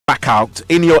blackout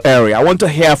in your area. I want to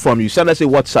hear from you. Send us a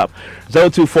WhatsApp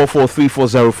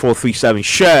 0244340437.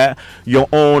 Share your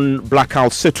own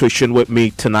blackout situation with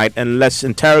me tonight, and let's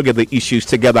interrogate the issues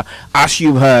together, as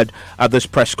you heard at this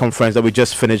press conference that we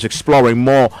just finished, exploring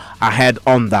more ahead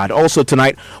on that. Also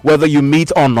tonight, whether you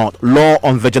meet or not, law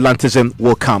on vigilantism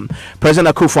will come.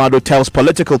 President Akufo-Addo tells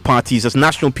political parties as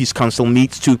National Peace Council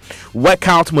meets to work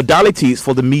out modalities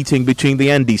for the meeting between the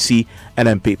NDC and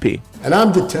MPP. And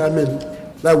I'm determined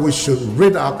that we should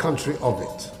rid our country of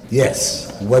it.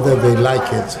 Yes, whether they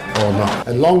like it or not.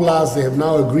 At long last, they have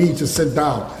now agreed to sit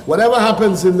down. Whatever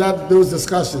happens in those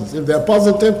discussions, if they're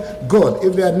positive, good.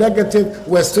 If they're negative,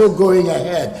 we're still going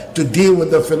ahead to deal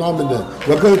with the phenomenon.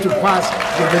 We're going to pass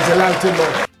the vigilante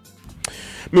law.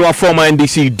 Meanwhile, former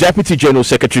NDC Deputy General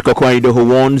Secretary Kokwaido, who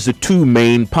warns the two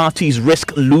main parties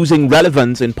risk losing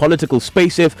relevance in political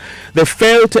space if they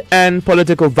fail to end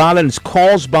political violence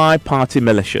caused by party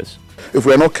militias. If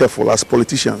we are not careful as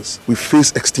politicians, we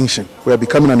face extinction. We are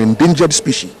becoming an endangered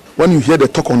species. When you hear the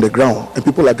talk on the ground and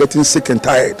people are getting sick and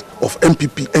tired of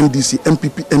MPP, NDC,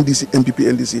 MPP, NDC, MPP,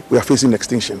 NDC, we are facing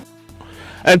extinction.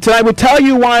 And tonight we tell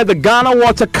you why the Ghana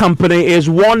Water Company is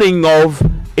warning of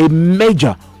a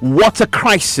major water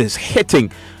crisis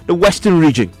hitting the western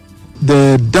region.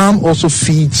 The dam also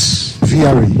feeds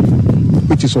VRA,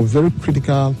 which is of very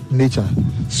critical nature.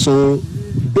 So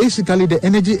basically the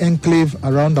energy enclave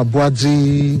around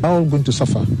Abuadzi are all going to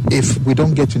suffer if we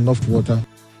don't get enough water.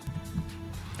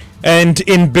 And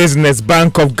in business,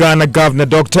 Bank of Ghana Governor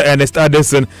Dr. Ernest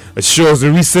Addison assures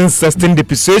the recent sustained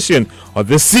depreciation of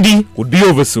the cedi would be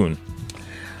over soon.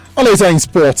 And later in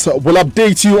sports, we'll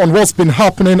update you on what's been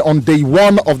happening on day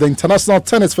one of the International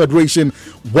Tennis Federation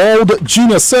World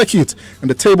Junior Circuit and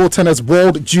the Table Tennis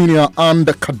World Junior and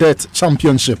Cadet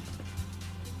Championship.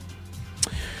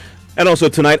 And also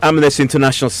tonight, Amnesty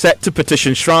International set to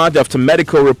petition charge after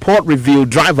medical report revealed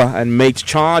driver and mate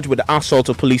charged with the assault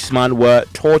of policeman were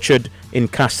tortured in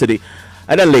custody.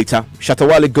 And then later,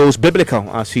 Shatawale goes biblical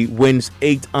as he wins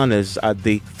 8 honors at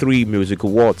the 3 Music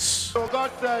Awards. So God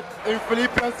said in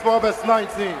Philippians 4 verse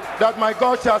 19 that my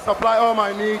God shall supply all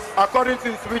my needs according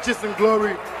to his riches and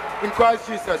glory in Christ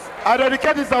Jesus. I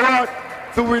dedicate this award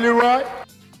to Willie Roy.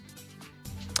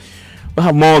 We'll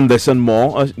have more on this and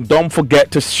more. Don't forget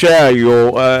to share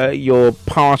your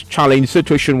past challenge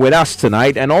situation with us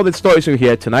tonight, and all the stories we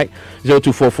hear tonight.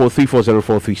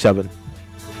 0244340437.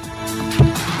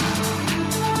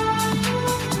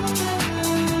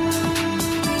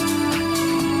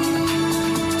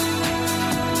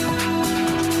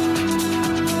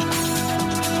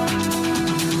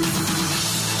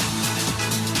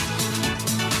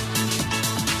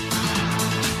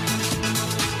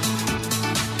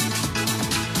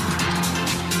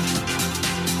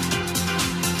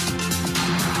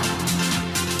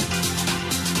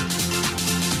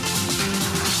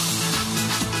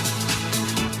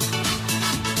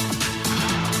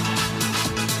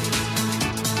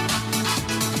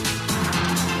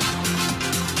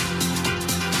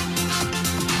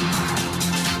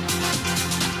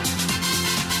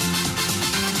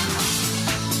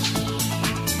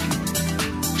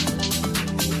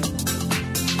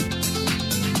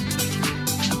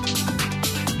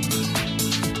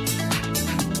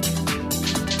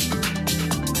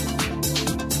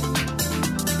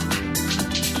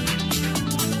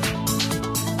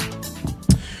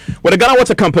 Well, the Ghana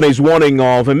Water Company is warning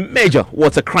of a major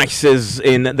water crisis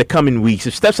in the coming weeks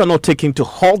if steps are not taken to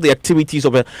halt the activities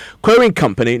of a quarrying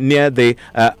company near the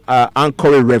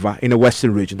Ankore River in the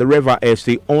western region. The river is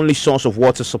the only source of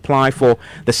water supply for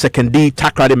the Sekondi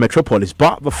Takoradi metropolis,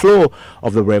 but the flow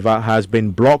of the river has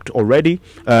been blocked already,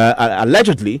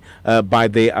 allegedly by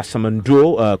the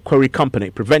Asamanduro Quarry Company,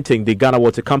 preventing the Ghana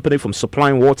Water Company from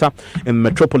supplying water in the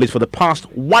metropolis for the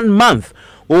past 1 month.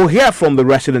 We'll hear from the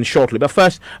residents shortly. But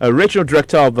first, regional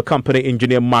director of the company,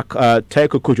 Engineer Mark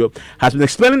Teko Kujo, has been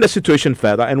explaining the situation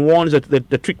further and warns that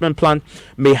the treatment plant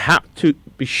may have to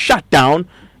be shut down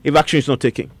if action is not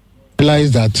taken.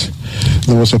 Realized that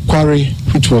there was a quarry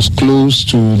which was close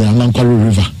to the Anankari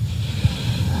River,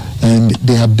 and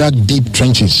they had dug deep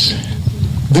trenches.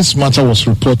 This matter was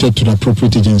reported to the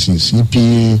appropriate agencies,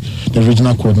 EPA, the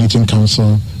Regional Coordinating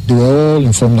Council. They were all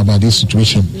informed about this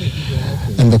situation,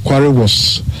 and the quarry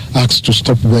was asked to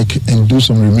stop work and do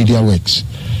some remedial works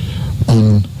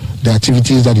on the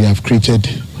activities that they have created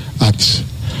at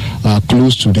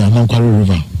close to the Anankari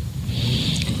River.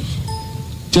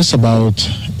 Just about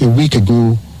a week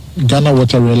ago, Ghana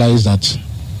Water realized that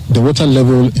the water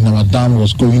level in our dam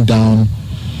was going down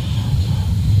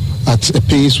at a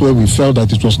pace where we felt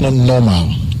that it was not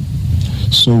normal.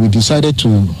 So we decided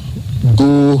to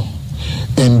go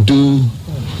and do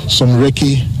some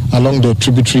recce along the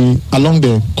tributary, along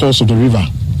the course of the river.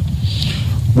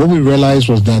 What we realized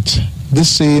was that this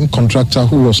same contractor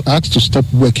who was asked to stop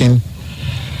working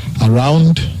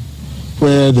around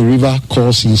where the river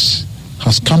course is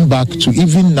has come back to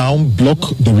even now block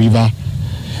the river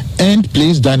and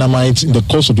place dynamite in the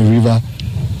course of the river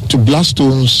to blast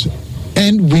stones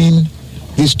and win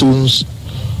these stones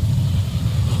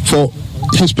for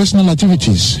his personal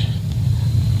activities.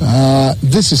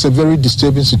 This is a very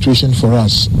disturbing situation for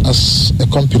us as a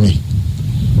company,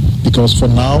 because for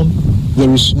now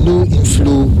there is no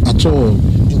inflow at all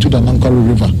into the Nankari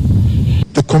River.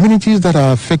 The communities that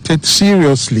are affected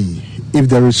seriously if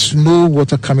there is no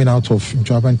water coming out of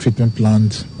Nchwaban treatment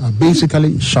plant are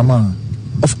basically Shama.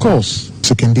 Of course,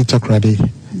 Sekendi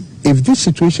Takrady, if this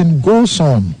situation goes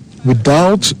on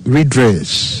without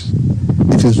redress,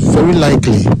 it is very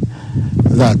likely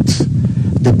that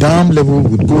the dam level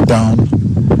would go down,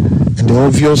 and the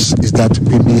obvious is that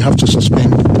we may have to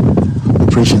suspend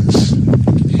operations.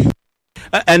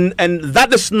 And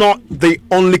that is not the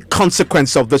only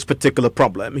consequence of this particular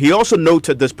problem. He also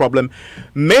noted this problem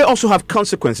may also have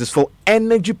consequences for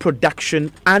energy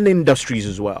production and industries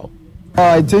as well.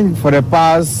 I think for the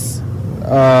past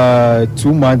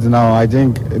 2 months now, I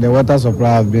think the water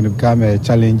supply has become a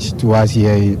challenge to us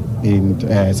here in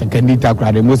Sekendi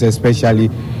Takrady, most especially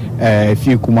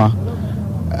Fikuma.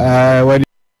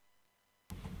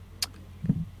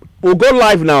 We'll go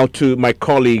live now to my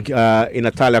colleague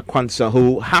Natalia Kwanzaa,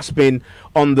 who has been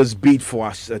on this beat for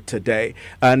us today.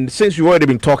 And since we've already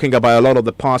been talking about a lot of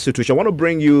the past situation, I want to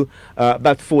bring you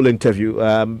that full interview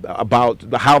about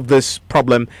how this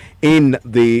problem in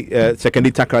the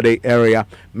Sekendi Takrady area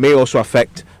may also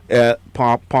affect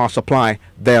power supply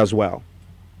there as well.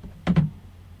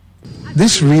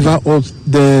 This river,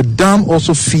 the dam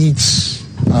also feeds,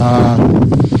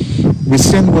 we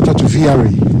send water to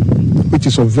VRA, which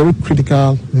is of very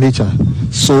critical nature.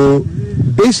 So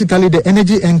basically the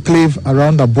energy enclave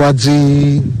around the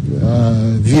Abuadzi,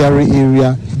 VRA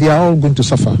area, they are all going to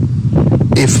suffer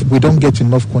if we don't get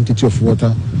enough quantity of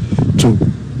water to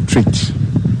treat.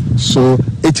 So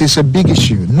it is a big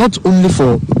issue, not only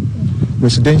for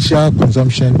residential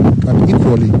consumption, but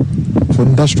equally for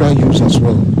industrial use as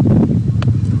well.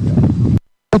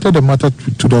 What the matter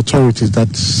to the authorities that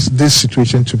this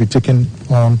situation to be taken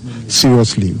on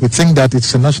seriously. We think that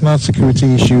it's a national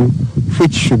security issue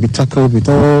which should be tackled with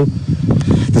all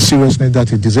the seriousness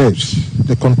that it deserves.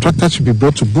 The contractor should be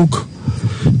brought to book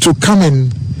to come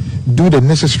and do the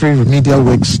necessary remedial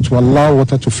works to allow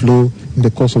water to flow in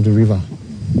the course of the river.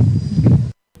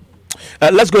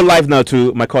 Let's go live now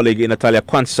to my colleague Natalia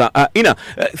Kwanzaa. Ina,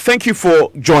 thank you for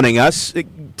joining us.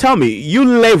 Tell me, you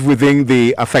live within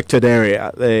the affected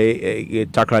area,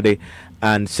 Takrady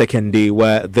and Sekendi,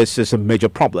 where this is a major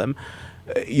problem.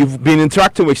 You've been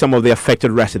interacting with some of the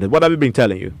affected residents. What have you been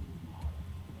telling you?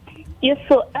 Yes,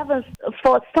 so Evans,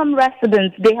 for some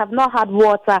residents, they have not had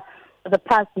water for the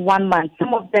past 1 month.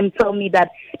 Some of them tell me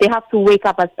that they have to wake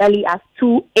up as early as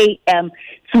 2 a.m.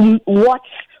 to watch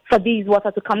for these water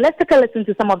to come. Let's take a listen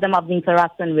to some of them I've been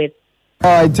interacting with.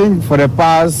 I think for the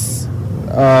past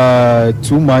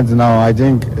 2 months now, I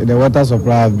think the water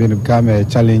supply has become a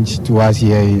challenge to us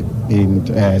here in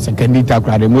Sekendi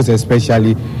Takrady, most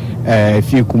especially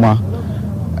Fikuma.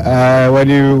 When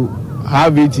you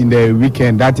have it in the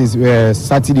weekend, that is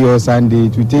Saturday or Sunday,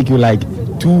 it will take you like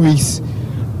 2 weeks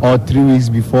or 3 weeks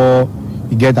before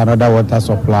you get another water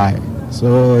supply.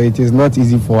 So it is not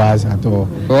easy for us at all.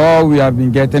 All we have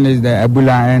been getting is the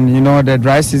Ebola, and you know the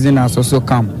dry season has also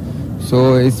come.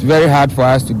 So it's very hard for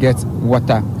us to get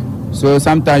water. So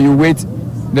sometimes you wait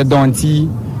the donkey.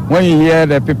 When you hear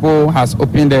the people has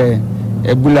opened the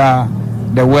Ebola,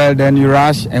 the well, then you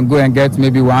rush and go and get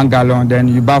maybe 1 gallon, then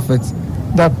you bath it.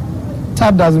 The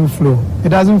tap doesn't flow. It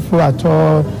doesn't flow at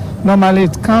all. Normally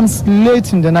it comes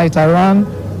late in the night around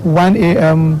 1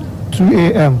 a.m., 2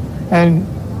 a.m. and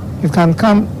it can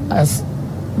come as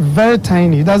very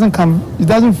tiny. It doesn't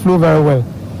flow very well.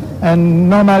 And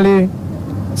normally,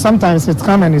 sometimes it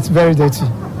comes and it's very dirty.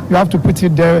 You have to put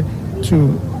it there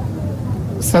to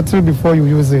settle before you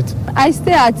use it. I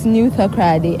stay at New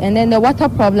Takrady, and then the water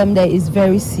problem there is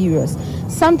very serious.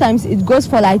 Sometimes it goes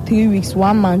for like 3 weeks,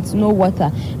 1 month, no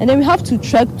water. And then we have to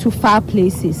trek to far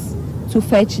places to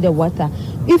fetch the water.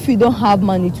 If you don't have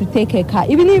money to take a car,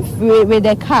 even if with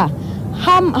a car,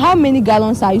 how many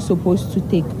gallons are you supposed to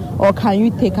take, or can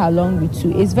you take along with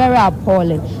you? It's very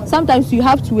appalling. Sometimes you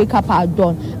have to wake up at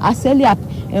dawn, as early up,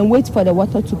 and wait for the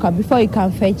water to come before you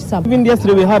can fetch some. Even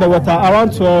yesterday we had the water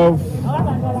around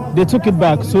 12. They took it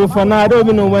back. So for now, I don't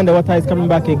even know when the water is coming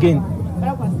back again.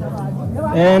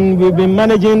 and we've been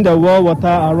managing the well water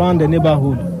around the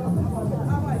neighborhood.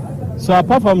 So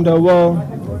apart from the well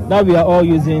that we are all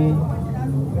using,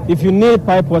 if you need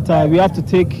pipe water, we have to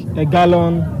take a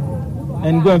gallon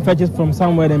and go and fetch it from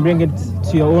somewhere and bring it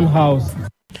to your own house.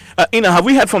 Ina, have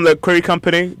we heard from the quarry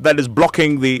company that is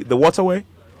blocking the waterway?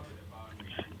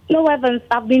 No, Evans,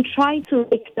 I've been trying to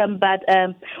reach them, but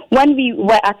when we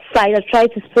were at site, I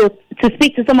tried to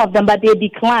speak to some of them, but they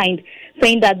declined,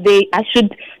 saying that I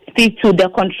should speak to the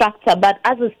contractor. But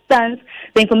as it stands,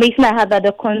 the information I had that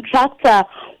the contractor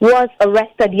was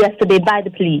arrested yesterday by the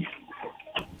police.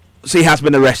 So he has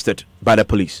been arrested by the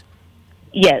police?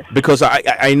 Yes. Because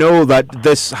I know that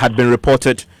this had been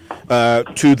reported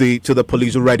to the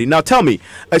police already. Now tell me,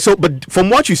 but from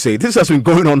what you say, this has been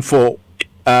going on for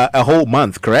a whole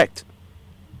month, correct?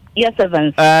 Yes,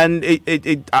 Evans. And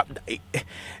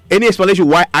any explanation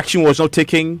why action was not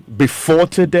taken before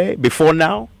today, before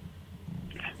now?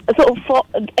 So for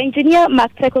engineer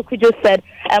Mark Teko just said,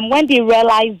 when they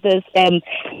realized this,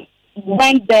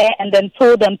 went there and then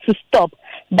told them to stop.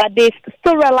 But they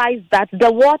still realized that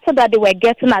the water that they were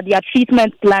getting at their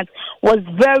treatment plant was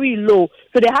very low.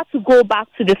 So they had to go back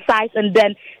to the site and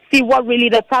then see what really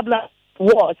the problem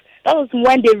was. That was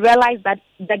when they realized that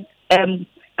the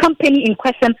company in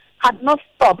question had not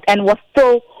stopped and was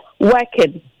still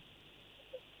working.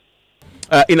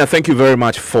 Ina, thank you very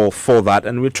much for that,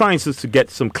 and we're trying to get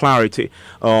some clarity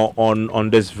on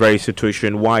this very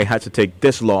situation, why it had to take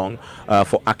this long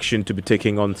for action to be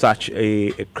taken on such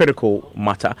a critical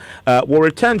matter. We'll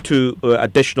return to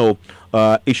additional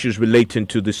issues relating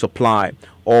to the supply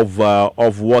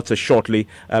of water shortly,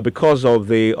 because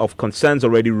of concerns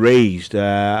already raised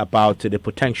about the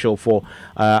potential for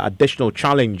additional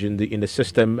challenge in the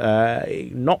system,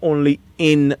 not only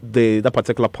in that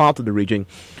particular part of the region,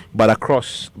 but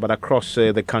across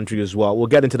the country as well. We'll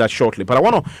get into that shortly. But I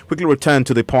want to quickly return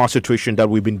to the power situation that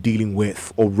we've been dealing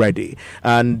with already.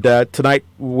 And today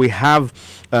we've had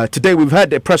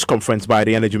a press conference by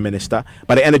the energy minister,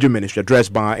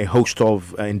 addressed by a host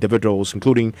of individuals,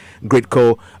 including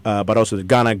Gridco, but also the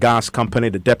Ghana Gas Company,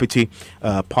 the deputy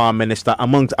power minister,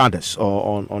 amongst others,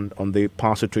 on the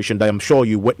power situation that I'm sure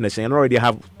you're witnessing. And already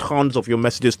have tons of your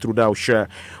messages through that I'll share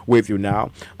with you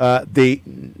now. The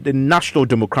National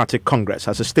Democratic Congress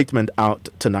has a statement out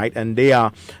tonight, and they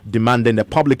are demanding the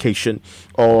publication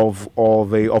of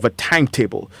a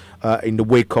timetable in the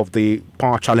wake of the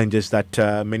power challenges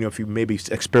that many of you may be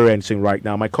experiencing right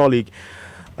now. My colleague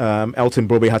Elton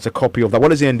Brobe has a copy of that. What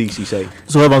does the NDC say?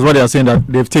 So, Evans, what they are saying that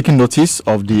they've taken notice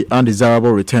of the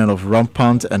undesirable return of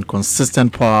rampant and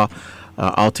consistent power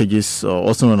outages,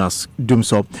 also known as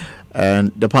doomsday.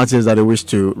 And the party says that they wish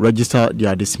to register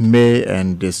their dismay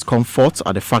and discomfort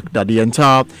at the fact that the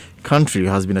entire country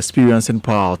has been experiencing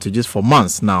power outages for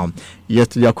months now.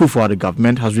 Yet the Akufo-Addo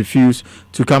government has refused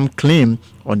to come clean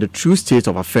on the true state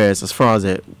of affairs as far as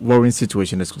the worrying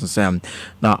situation is concerned.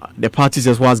 Now, the party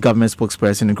says, whilst government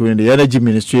spokesperson, including the energy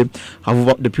ministry, have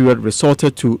over the period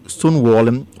resorted to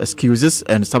stonewalling excuses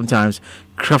and sometimes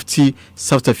crafty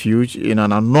subterfuge in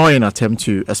an annoying attempt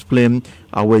to explain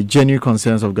our genuine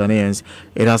concerns of Ghanaians,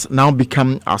 it has now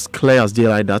become as clear as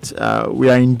daylight that we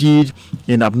are indeed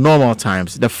in abnormal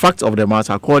times. The fact of the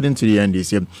matter, according to the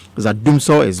NDC, is that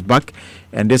doomsday is back,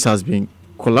 and this has been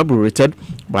collaborated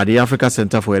by the Africa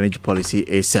Center for Energy Policy,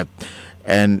 ACEP.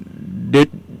 And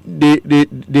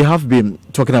they have been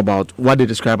talking about what they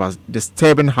describe as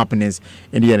disturbing happenings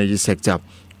in the energy sector.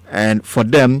 And for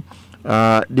them,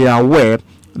 they are aware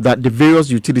that the various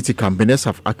utility companies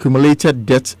have accumulated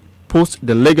debt post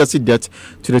the legacy debt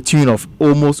to the tune of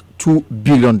almost $2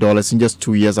 billion in just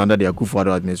 2 years under the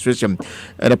Akufo-Addo administration.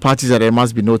 And the party said it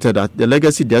must be noted that the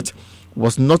legacy debt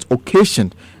was not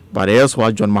occasioned by the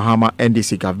erstwhile John Mahama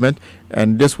NDC government,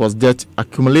 and this was debt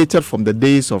accumulated from the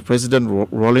days of President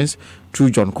Rawlings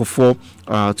through John Kufuor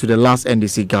to the last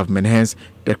NDC government, hence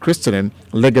the christening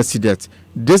legacy debt.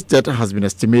 This debt has been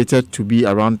estimated to be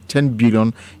around 10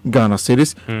 billion Ghana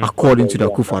cedis, according to the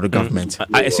Akufo-Addo government.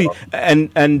 I see, and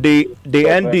the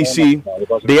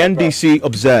NDC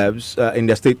observes in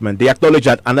their statement, they acknowledge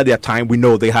that under their time, we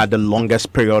know they had the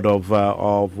longest period of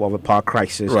a power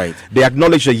crisis. Right. They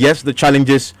acknowledge that yes, the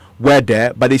challenges were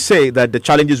there, but they say that the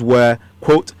challenges were,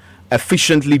 quote,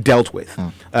 efficiently dealt with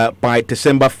by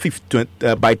December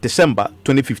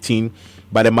 2015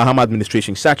 by the Mahama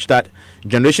administration, such that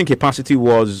generation capacity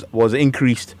was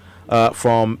increased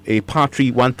from a paltry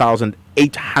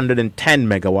 1,810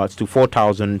 megawatts to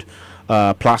 4,000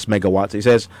 plus megawatts. It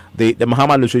says the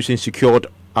Mahama administration secured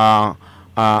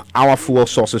our fuel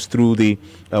sources through the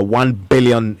 $1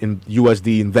 billion in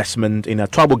USD investment in a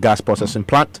turbo gas processing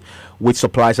plant, which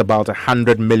supplies about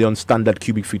 100 million standard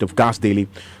cubic feet of gas daily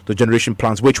to generation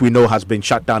plants, which we know has been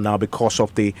shut down now because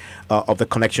of the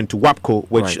connection to WAPCO,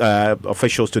 which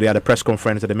officials today at a press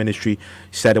conference at the ministry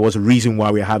said there was a reason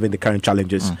why we're having the current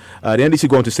challenges. The NDC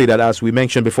going to say that, as we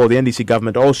mentioned before, the NDC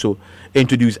government also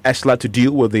introduced ESLA to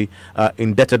deal with the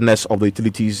indebtedness of the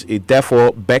utilities. It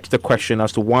therefore begs the question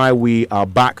as to why we are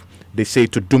back, they say,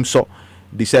 to Dumso.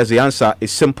 They says the answer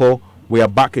is simple. We are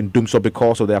back in Dumso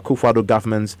because of the Akufo-Addo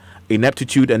government's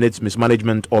ineptitude and its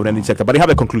mismanagement of the energy sector. But they have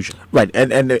a conclusion. Right.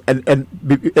 And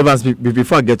Evans,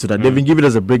 before I get to that, they've been giving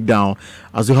us a breakdown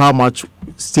as to how much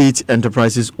state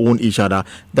enterprises own each other.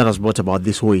 That has brought about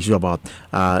this whole issue about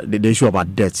the issue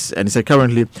about debts. And it said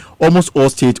currently almost all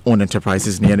state-owned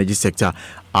enterprises in the energy sector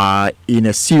are in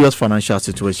a serious financial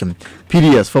situation.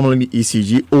 PDS, formerly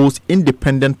ECG, owes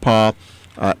independent power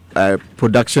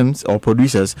productions or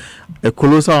producers a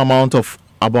colossal amount of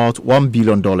about $1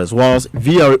 billion, whilst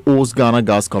VRA owes Ghana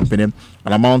Gas Company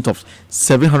an amount of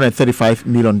 $735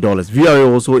 million.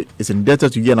 VRA also is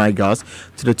indebted to ENI Gas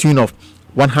to the tune of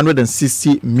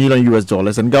 $160 million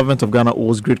US, and government of Ghana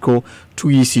owes Gridco to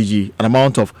ECG an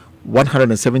amount of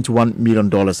 $171 million.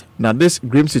 Now, this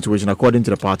grim situation, according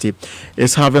to the party,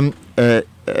 is having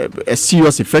a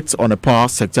serious effect on the power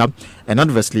sector and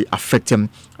adversely affecting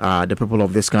the people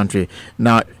of this country.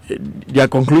 Now, their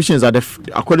conclusion is that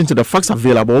according to the facts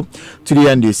available to the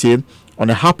NDC on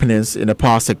the happenings in the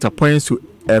power sector, points to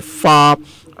a far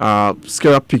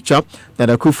scarier picture that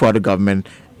the Akufo-Addo government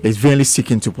is vainly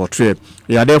seeking to portray.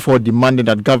 They are therefore demanding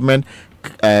that government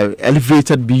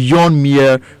elevated beyond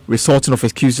mere resorting of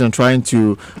excuses and trying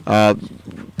to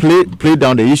play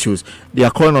down the issues. They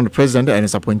are calling on the president and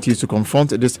his appointees to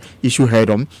confront this issue head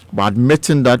on by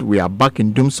admitting that we are back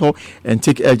in Dumso and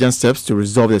take urgent steps to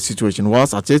resolve the situation.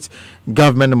 Whilst at it,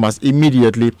 government must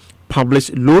immediately publish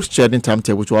load shedding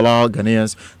timetable to allow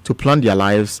Ghanaians to plan their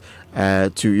lives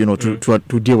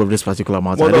to deal with this particular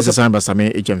matter. Well, this is signed by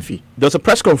Samir HMV. There's a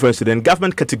press conference today, and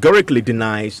government categorically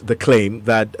denies the claim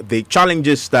that the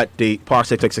challenges that the power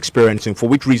sector is experiencing, for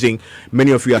which reason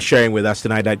many of you are sharing with us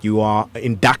tonight that you are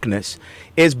in darkness,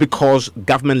 is because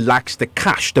government lacks the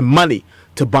cash, the money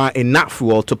to buy enough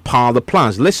fuel to power the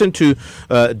plants. Listen to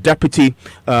Deputy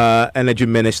Energy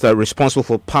Minister responsible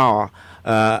for power,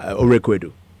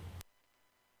 Orekwedu.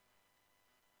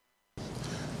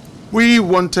 We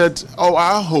wanted,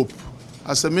 our hope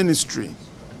as a ministry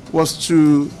was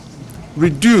to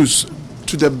reduce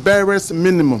to the barest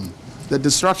minimum the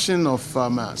disruption of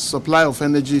supply of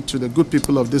energy to the good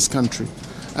people of this country.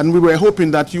 And we were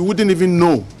hoping that you wouldn't even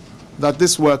know that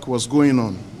this work was going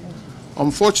on.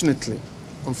 Unfortunately,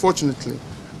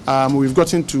 we've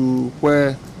gotten to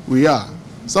where we are.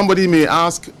 Somebody may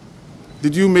ask,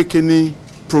 did you make any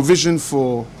provision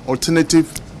for alternative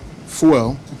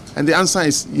fuel? And the answer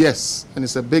is yes, and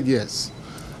it's a big yes.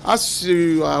 As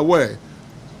you are aware,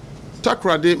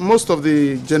 Takoradi, most of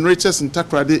the generators in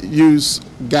Takoradi use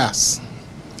gas.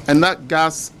 And that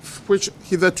gas, which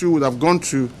hitherto would have gone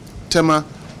to Tema,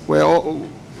 were all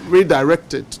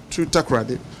redirected to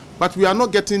Takoradi. But we are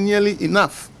not getting nearly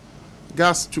enough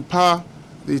gas to power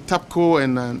the TAPCO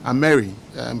and Ameri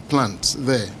plants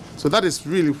there. So that is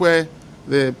really where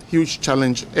the huge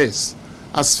challenge is.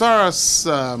 As far as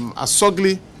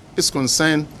Asogli is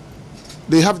concerned,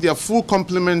 they have their full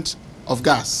complement of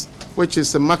gas, which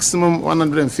is a maximum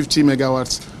 150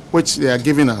 megawatts, which they are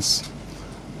giving us.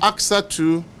 AXA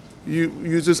 2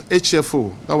 uses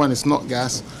HFO. That one is not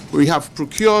gas. We have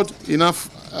procured enough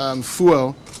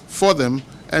fuel for them,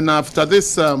 and after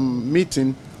this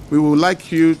meeting, we would like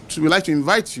to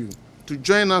invite you to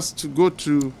join us to go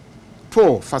to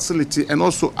TOR facility and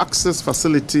also Access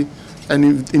facility, and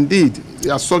indeed,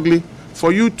 Asogli,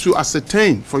 for you to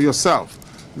ascertain for yourself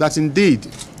that indeed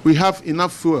we have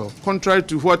enough fuel, contrary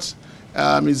to what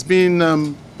is being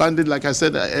bandied, like I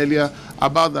said earlier,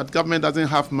 about that government doesn't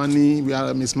have money, we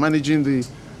are mismanaging the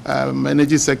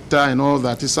energy sector and all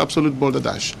that. It's absolute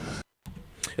balderdash.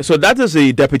 So that is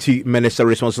the Deputy Minister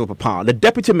responsible for power. The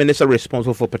Deputy Minister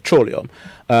responsible for petroleum,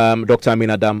 Dr. Amin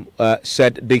Adam,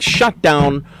 said the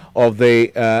shutdown of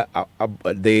the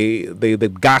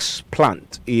gas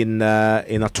plant in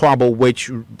Atwabo, which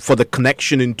for the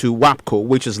connection into WAPCO,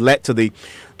 which has led to the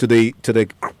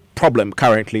problem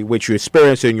currently, which you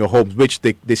experience in your homes, which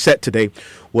they said today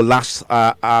will last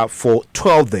for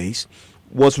 12 days,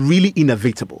 was really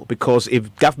inevitable, because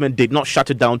if government did not shut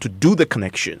it down to do the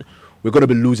connection, we're going to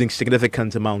be losing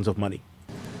significant amounts of money.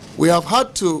 We have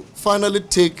had to finally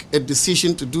take a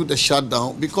decision to do the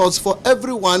shutdown, because for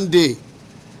every 1 day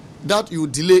that you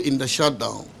delay in the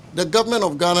shutdown, the government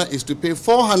of Ghana is to pay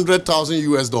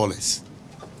 $400,000.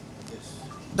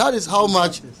 That is how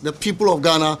much the people of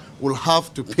Ghana will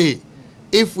have to pay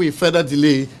if we further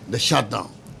delay the shutdown.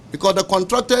 Because the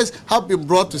contractors have been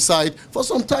brought to site for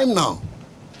some time now.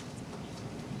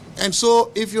 And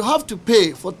so if you have to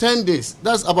pay for 10 days,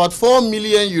 that's about $4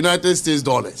 million United States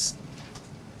dollars.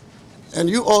 And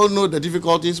you all know the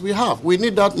difficulties we have. We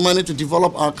need that money to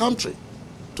develop our country,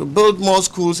 to build more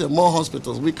schools and more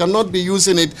hospitals. We cannot be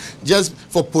using it just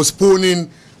for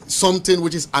postponing something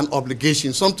which is an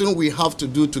obligation, something we have to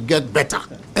do to get better.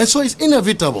 And so it's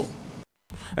inevitable.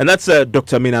 And that's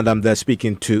Dr. Minadam there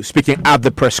speaking at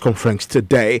the press conference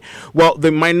today. Well,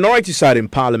 the minority side in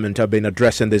Parliament have been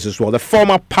addressing this as well. The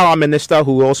former power minister,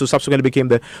 who also subsequently became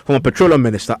the former petroleum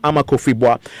minister, Amako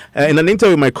Fibwa, in an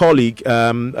interview with my colleague,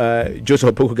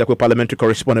 Joseph Opoku-Gakwe, parliamentary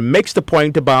correspondent, makes the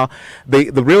point about the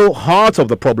real heart of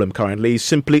the problem currently is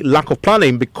simply lack of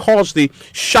planning, because the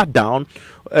shutdown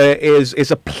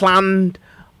is a planned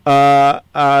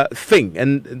thing,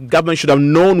 and government should have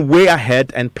known way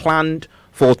ahead and planned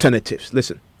for alternatives.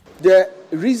 Listen. The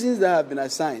reasons that have been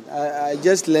assigned, I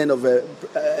just learned of a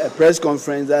press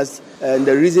conference and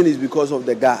the reason is because of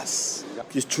the gas.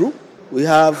 It's true. We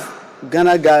have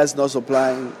Ghana Gas not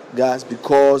supplying gas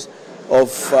because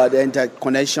of the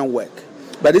interconnection work.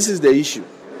 But this is the issue.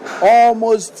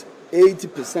 Almost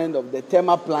 80% of the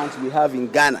thermal plants we have in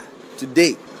Ghana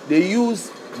today, they use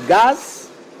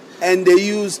gas and they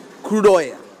use crude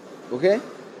oil. Okay?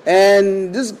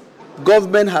 And this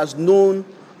government has known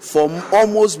for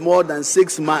almost more than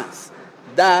 6 months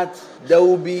that there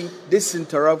will be this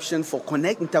interruption for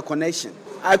interconnection.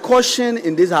 I cautioned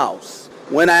in this house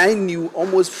when I knew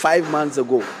almost 5 months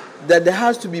ago that there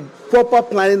has to be proper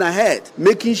planning ahead,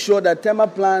 making sure that thermal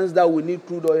plants that will need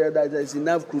crude oil, that there's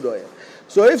enough crude oil.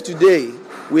 So if today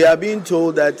we are being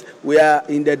told that we are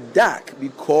in the dark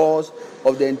because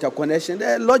of the interconnection,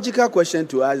 the logical question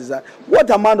to us is that what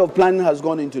amount of planning has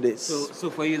gone into this? So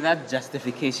for you, that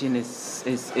justification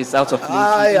is out of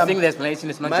place. You think the explanation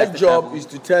is not my justifiable? job is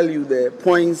to tell you the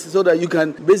points so that you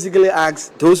can basically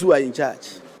ask those who are in charge.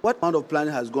 What amount of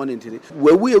planning has gone into it?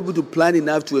 Were we able to plan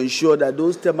enough to ensure that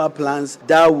those thermal plants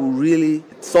that will really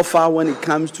suffer when it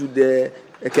comes to the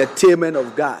curtailment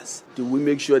of gas, do we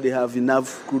make sure they have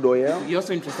enough crude oil? You're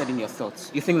also interested in your thoughts.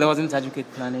 You think there wasn't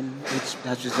adequate planning which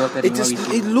has resulted in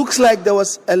It looks like there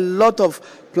was a lot of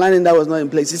planning that was not in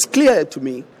place. It's clear to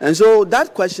me. And so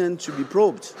that question should be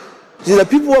probed. See, the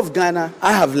people of Ghana,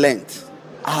 I have learned,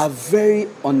 are very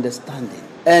understanding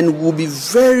and will be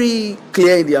very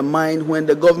clear in their mind when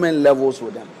the government levels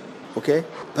with them. Okay?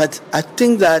 But I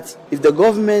think that if the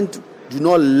government do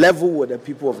not level with the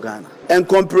people of Ghana and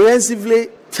comprehensively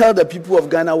tell the people of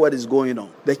Ghana what is going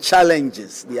on, the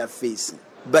challenges they are facing,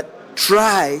 but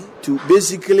try to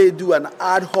basically do an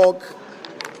ad hoc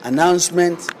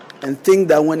announcement and think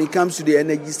that when it comes to the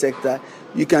energy sector,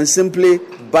 you can simply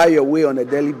buy your way on a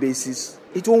daily basis,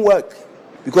 it won't work.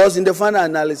 Because in the final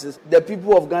analysis, the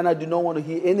people of Ghana do not want to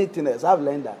hear anything else. I've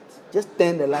learned that. Just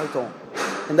turn the light on.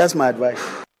 And that's my advice.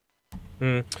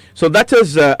 So that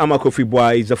is Amako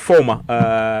Fibwa. He's a former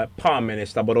power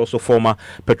minister, but also former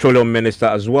petroleum minister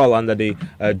as well under the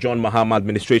John Mahama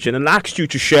administration. And I asked you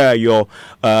to share your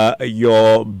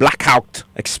blackout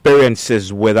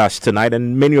experiences with us tonight,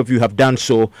 and many of you have done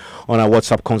so on our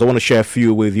WhatsApp calls. I want to share a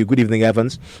few with you. Good evening,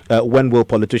 Evans. When will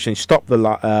politicians stop the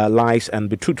lies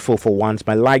and be truthful for once?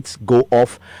 My lights go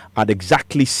off at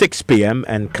exactly 6 p.m.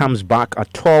 and comes back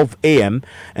at 12 a.m.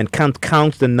 and can't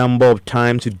count the number of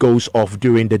times it goes off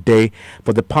during the day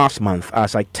for the past month.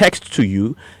 As I text to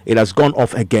you, it has gone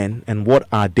off again. And what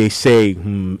are they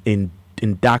saying in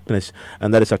darkness?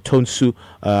 And that is Atonsu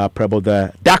Prebo,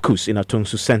 the Dakus in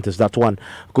Atonsu centers. That one.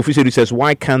 Kofi Sedu says,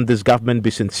 why can't this government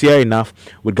be sincere enough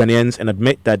with Ghanaians and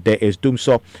admit that there is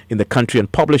doomsday in the country and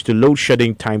publish the load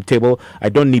shedding timetable? I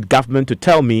don't need government to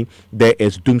tell me there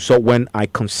is doomsday when I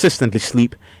consistently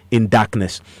sleep in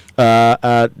darkness.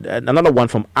 Another one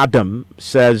from Adam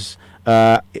says,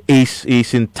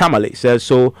 is in Tamale, says,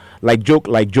 so like joke,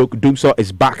 doomsday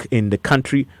is back in the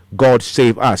country. God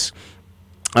save us.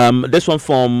 This one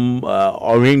from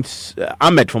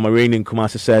Ahmed from Orange in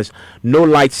Kumasi says, no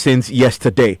light since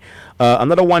yesterday.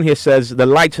 Another one here says, the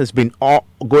light has been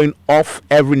going off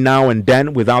every now and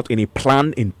then without any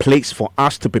plan in place for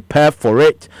us to prepare for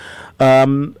it.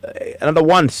 Another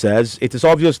one says, it is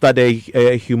obvious that a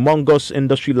humongous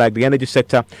industry like the energy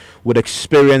sector would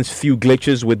experience few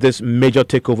glitches with this major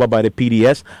takeover by the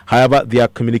PDS. However, their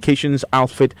communications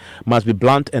outfit must be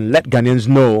blunt and let Ghanaians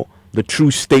know the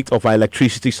true state of our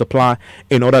electricity supply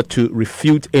in order to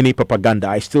refute any propaganda.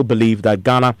 I still believe that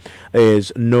Ghana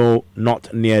is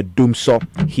not near doomsday,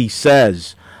 he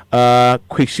says.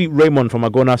 Kwesi Raymond from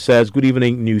Agona says, good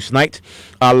evening, NEWSNITE.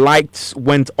 Our lights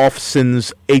went off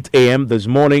since 8 a.m. this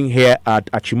morning here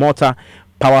at Achimota.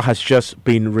 Power has just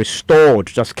been restored.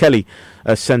 Just Kelly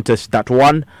sent us that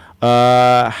one.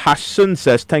 Hassan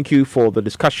says, thank you for the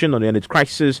discussion on the energy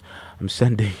crisis. I'm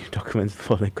sending documents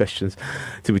for the questions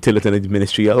to be tailored to the energy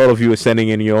ministry. A lot of you are sending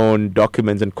in your own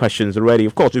documents and questions already.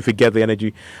 Of course, if we get the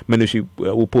energy ministry,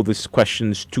 we'll put these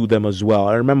questions to them as well.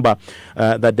 I remember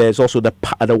that there's also the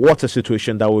water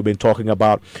situation that we've been talking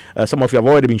about. Some of you have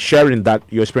already been sharing that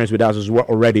your experience with us as well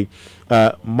already.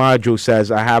 Marjo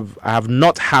says, I have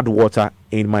not had water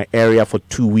in my area for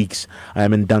 2 weeks. I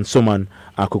am in Dansoman,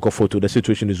 Kokofoto. The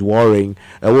situation is worrying.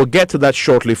 We'll get to that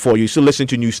shortly for you. So listen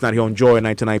to NEWSNITE here on Joy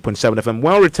 99.7 FM.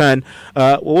 When we return,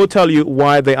 we'll tell you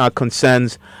why there are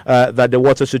concerns that the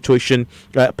water situation,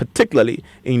 particularly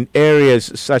in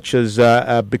areas such as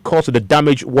because of the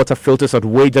damaged water filters at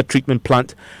Wager Treatment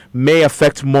Plant, may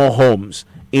affect more homes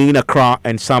in Accra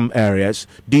and some areas.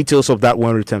 Details of that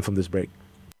when we return from this break.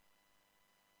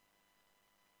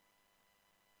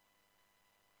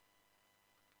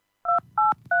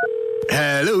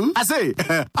 Hello, I say,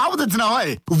 how did now?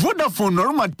 Vodafone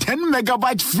normal 10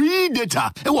 megabyte free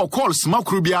data. It will call Smart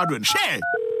Rubiadron. Share.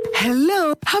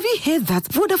 Hello, have you heard that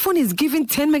Vodafone is giving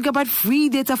 10 megabyte free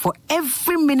data for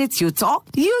every minute you talk?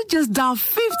 You just dial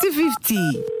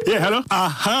 50-50. Yeah, hello?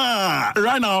 Aha!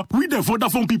 Right now, we the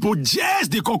Vodafone people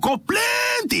just they call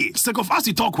plenty. Sake of us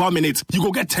you talk 1 minute, you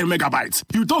go get 10 megabytes.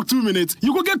 You talk 2 minutes,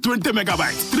 you go get 20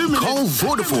 megabytes. 3 minutes. Call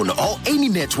Vodafone or any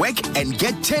network and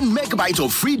get 10 megabytes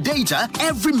of free data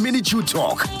every minute you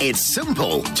talk. It's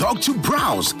simple. Talk to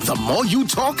browse. The more you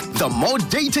talk, the more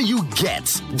data you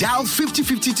get. Dial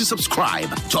 50-50 to subscribe.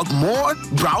 Talk more,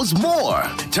 browse more.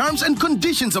 Terms and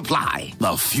conditions apply.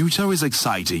 The future is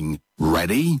exciting.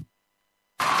 Ready?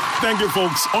 Thank you,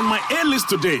 folks. On my A list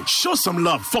today, show some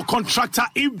love for contractor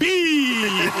EB.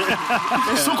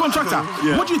 So, contractor,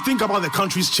 what do you think about the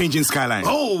country's changing skyline?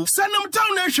 Oh, send them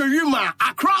down there, Shayuma.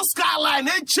 Across skyline,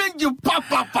 they change you,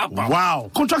 papa.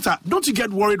 Wow. Contractor, don't you get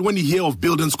worried when you hear of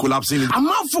buildings collapsing? I'm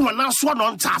out for an answer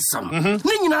on Tassam.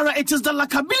 It is the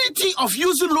likability of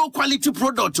using low quality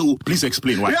product. Please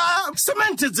explain why. Yeah,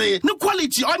 cement is no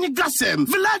quality on the gasem.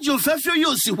 Village of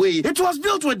Fefu. It was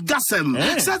built with gasem.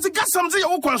 Says the gasem, the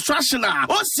old construction.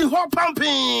 Osi ho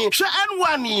pumping. She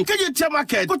N1, KJT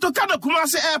Market, Kotokana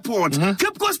Kumasi Airport,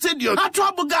 Cape Coast Stadium,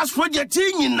 Atwabu Gas Project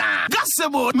in na.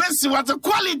 Gasebo, Messi what the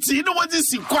quality. You know what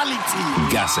is quality?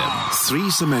 Gasem, 3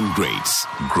 cement grades,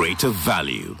 greater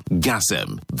value.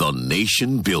 Gasem, the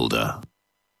nation builder.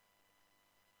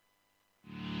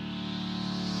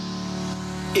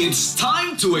 It's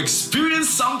time to experience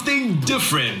something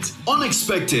different,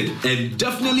 unexpected, and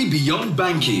definitely beyond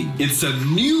banking. It's a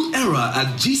new era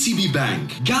at GCB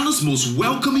Bank, Ghana's most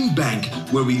welcoming bank,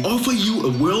 where we offer you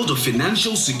a world of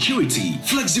financial security,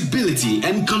 flexibility,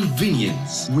 and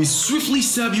convenience. We swiftly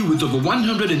serve you with over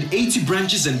 180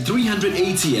 branches and 300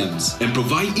 ATMs, and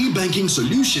provide e-banking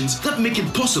solutions that make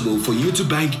it possible for you to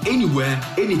bank anywhere,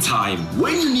 anytime.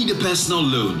 When you need a personal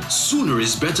loan, sooner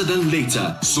is better than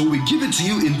later, so we give it to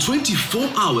you in 24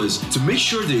 hours to make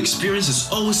sure the experience is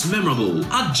always memorable.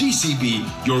 At GCB,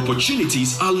 your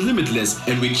opportunities are limitless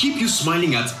and we keep you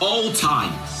smiling at all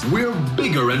times. We're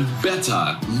bigger and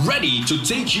better, ready to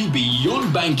take you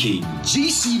beyond banking.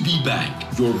 GCB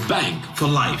Bank, your bank for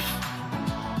life.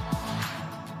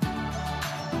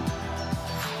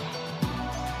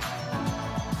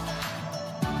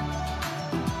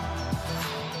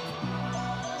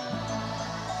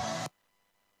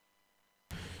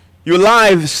 You're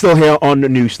live still here on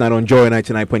NEWSNITE on Joy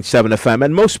 99.7 FM,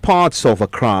 and most parts of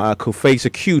Accra could face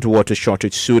acute water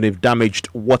shortage soon if damaged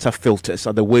water filters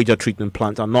at the Wager Treatment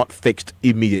Plant are not fixed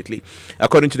immediately.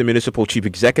 According to the Municipal Chief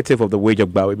Executive of the Wager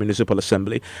Gbawe Municipal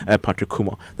Assembly, Patrick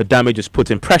Kumar, the damage is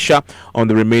putting pressure on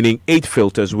the remaining 8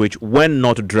 filters, which, when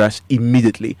not addressed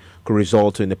immediately, could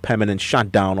result in a permanent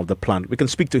shutdown of the plant. We can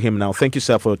speak to him now. Thank you,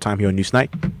 sir, for your time here on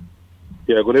NEWSNITE.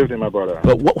 Yeah, good evening, my brother.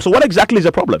 So what exactly is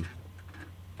the problem?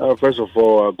 First of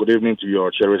all, good evening to your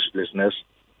cherished listeners.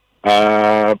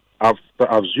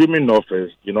 Assuming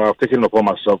office, I've taken it upon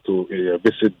myself to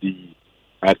visit the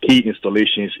key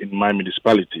installations in my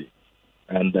municipality.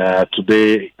 And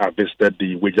today I visited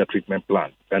the Wager Treatment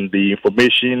Plant. And the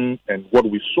information and what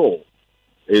we saw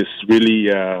is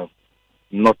really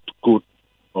not good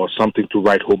or something to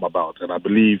write home about. And I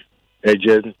believe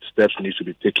urgent steps need to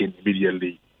be taken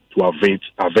immediately to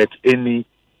avert any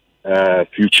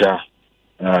future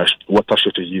water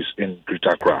shortages in Greater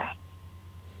Accra.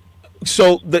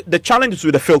 So the challenge is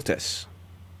with the filters.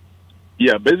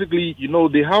 Yeah, basically,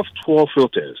 they have 12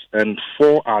 filters and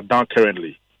 4 are down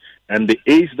currently. And the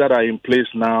 8 that are in place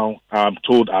now, I'm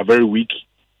told, are very weak.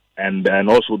 And then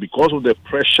also because of the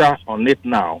pressure on it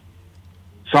now,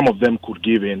 some of them could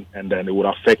give in and then it would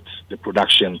affect the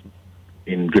production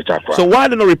in Greater Accra. So why are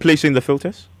they not replacing the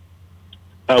filters?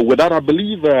 With that, I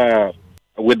believe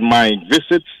with my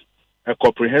visits, a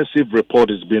comprehensive report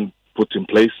is being put in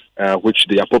place, which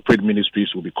the appropriate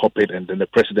ministries will be copied and then the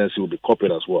presidency will be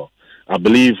copied as well. I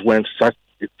believe when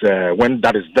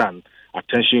that is done,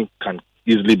 attention can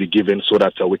easily be given so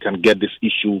that we can get this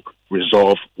issue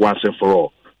resolved once and for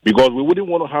all. Because we wouldn't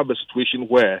want to have a situation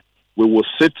where we will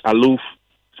sit aloof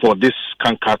for this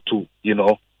canker to,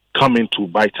 come in to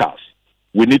bite us.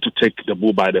 We need to take the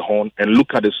bull by the horn and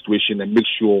look at the situation and make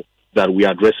sure that we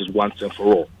address it once and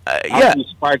for all. As we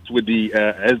spiked with the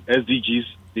SDGs,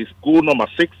 this goal number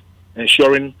 6,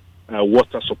 ensuring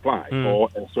water supply or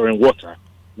ensuring water,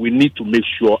 we need to make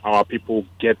sure our people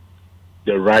get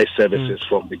the right services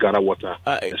from the Ghana Water.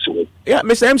 Yeah,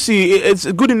 Mr. MC, it's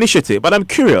a good initiative, but I'm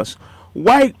curious,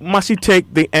 why must he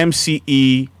take the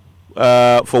MCE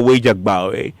for Wage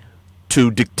Agbawe to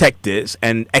detect this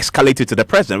and escalate it to the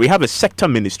president? We have a sector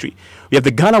ministry. We have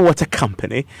the Ghana Water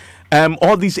Company,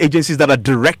 all these agencies that are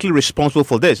directly responsible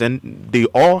for this, and they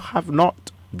all have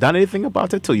not done anything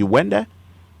about it till you went there?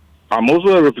 I'm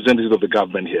also a representative of the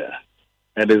government here,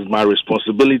 and it's my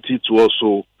responsibility to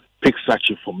also pick such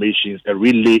information and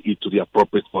relay it to the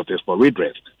appropriate authorities for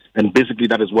redress. And basically,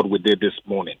 that is what we did this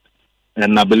morning.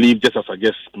 And I believe, just as I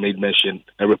just made mention,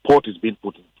 a report is being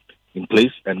put in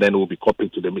place, and then it will be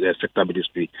copied to the sector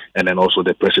ministry and then also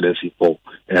the presidency for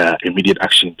immediate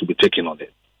action to be taken on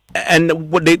it.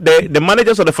 And what the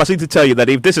managers of the facility tell you that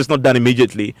if this is not done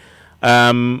immediately,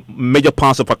 major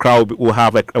parts of Accra will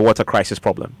have a water crisis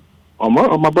problem.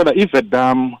 My brother, if a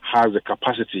dam has the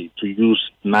capacity to use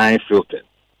 9 filters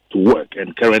to work,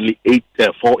 and currently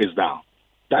 4 is down,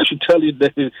 that should tell you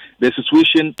that the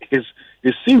situation is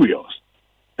serious.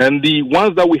 And the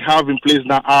ones that we have in place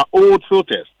now are old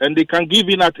filters, and they can give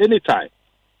in at any time.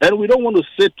 And we don't want to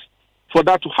sit for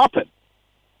that to happen.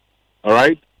 All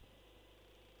right?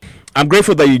 I'm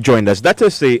grateful that you joined us. That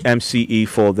is the MCE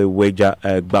for the Weja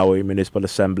Gbawe Municipal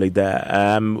Assembly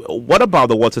there. What about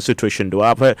the water situation, though?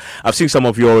 I've seen some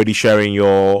of you already sharing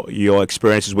your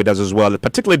experiences with us as well,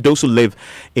 particularly those who live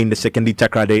in the Sekondi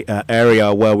Takrade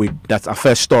area, where that's our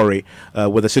first story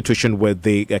with the situation with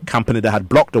the company that had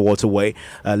blocked the waterway,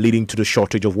 leading to the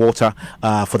shortage of water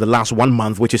for the last 1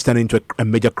 month, which is turning into a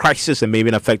major crisis and maybe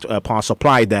even affect power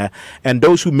supply there. And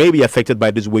those who may be affected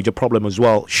by this wager problem as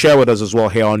well, share with us as well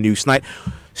here on NEWSNITE.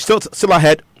 Still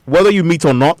ahead, whether you meet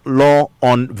or not, law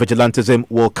on vigilantism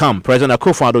will come. President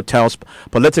Akufo-Addo tells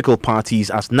political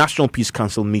parties as National Peace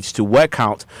Council meets to work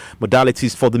out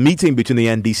modalities for the meeting between the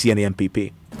NDC and the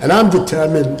MPP. And I'm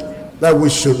determined that we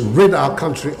should rid our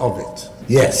country of it.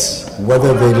 Yes,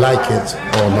 whether they like it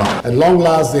or not. At long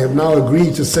last, they have now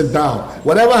agreed to sit down.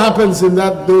 Whatever happens in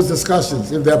those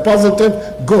discussions, if they're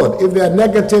positive, good. If they're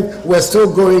negative, we're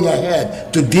still going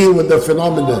ahead to deal with the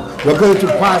phenomenon. We're going to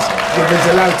pass the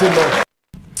vigilante law.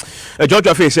 George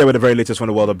Affe is here with the very latest from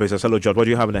the world of business. Hello, George. What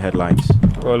do you have in the headlines?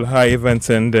 Well, hi, Evans,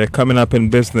 and coming up in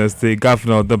business, the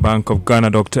governor of the Bank of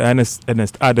Ghana, Dr.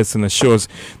 Ernest Addison, assures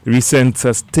the recent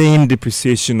sustained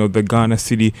depreciation of the Ghana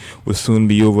cedi will soon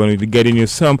be over. We'll be getting you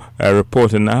some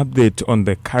report and update on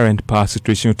the current power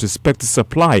situation with respect to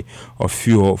supply of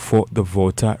fuel for the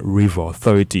Volta River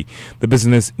Authority. The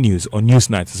business news on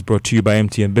NEWSNITE is brought to you by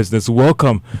MTN Business.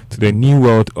 Welcome to the new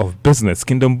world of business.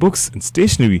 Kingdom Books and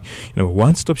Stationery,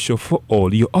 one-stop shop for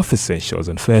all your office essentials.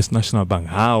 And First National Bank,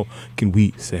 how can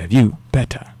we serve you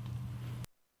better?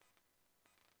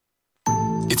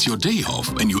 It's your day off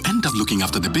and you end up looking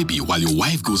after the baby while your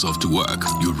wife goes off to work.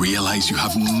 You realize you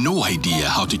have no idea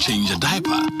how to change a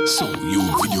diaper. So you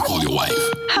video call your wife.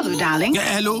 Hello, darling. Yeah,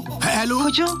 hello. Hello.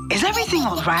 Kojo, is everything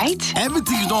all right?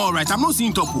 Everything is not all right. I'm not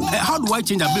seeing Topo. How do I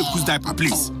change a baby's diaper,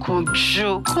 please?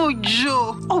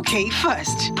 Kojo. Okay,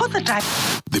 first, put the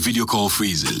diaper. The video call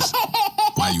freezes.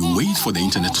 While you wait for the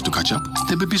internet to catch up,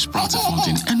 the baby sprouts a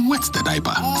fountain and wets the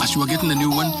diaper. As you are getting a new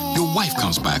one, your wife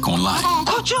comes back online.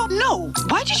 Kojo, no.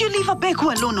 Why did you leave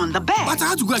Abeko alone on the bed? But I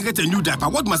had to go and get a new diaper.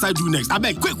 What must I do next? I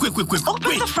beg, quick.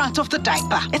 Open the front of the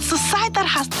diaper. It's the side that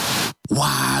has...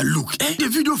 Wow, look, the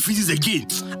video freezes again.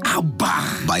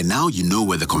 Abba. By now, you know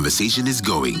where the conversation is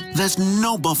going. There's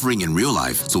no buffering in real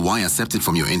life, so why accept it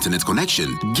from your internet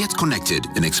connection? Get connected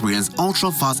and experience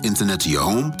ultra-fast internet to your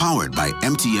home, powered by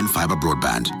MTN Fiber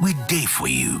Broadband. We're there for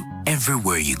you,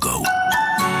 everywhere you go.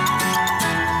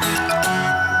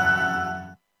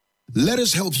 Let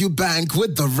us help you bank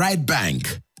with the right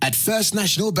bank. At First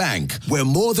National Bank, we're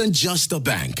more than just a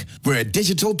bank. We're a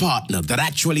digital partner that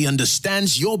actually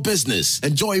understands your business.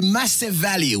 Enjoy massive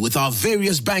value with our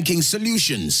various banking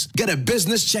solutions. Get a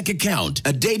business check account,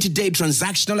 a day-to-day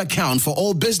transactional account for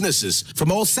all businesses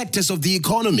from all sectors of the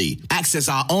economy. Access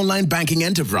our online banking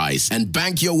enterprise and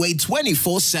bank your way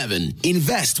 24/7.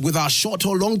 Invest with our short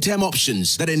or long-term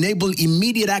options that enable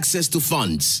immediate access to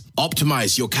funds.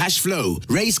 Optimize your cash flow,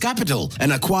 raise capital,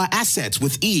 and acquire assets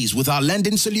with ease with our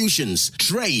lending solutions.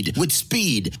 Trade with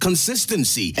speed,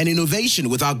 consistency, and innovation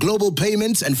with our global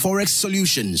payments and forex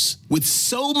solutions. With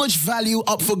so much value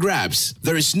up for grabs,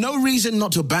 there is no reason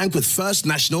not to bank with First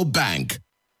National Bank.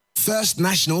 First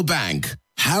National Bank.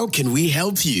 How can we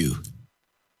help you?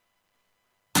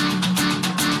 We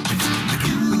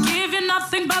give you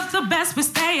nothing but the best. We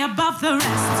stay above the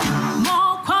rest.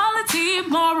 More quality,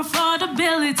 more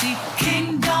affordability.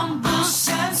 Kingdom Books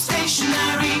and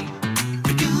Stationery.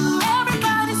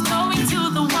 Everybody's going to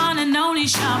the one and only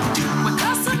shop where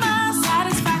customer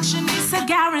satisfaction is a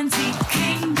guarantee.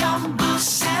 Kingdom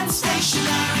Books and Stationery.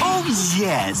 Oh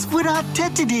yes, with our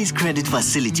 30 days credit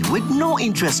facility with no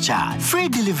interest charge, free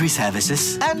delivery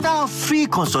services, and our free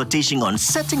consultation on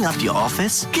setting up your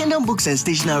office, Kingdom Books and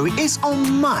Stationery is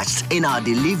unmatched in our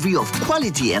delivery of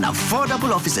quality and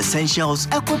affordable office essentials,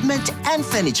 equipment, and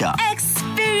furniture.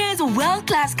 Experience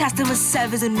world-class customer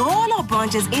service in all our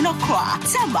branches in Accra,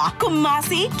 Tema,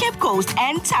 Kumasi, Cape Coast,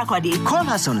 and Takoradi. Call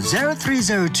us on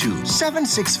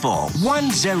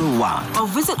 0302-764-101 or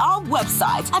visit our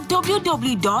website at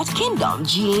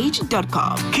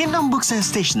www.kingdomgh.com. Kingdom Books and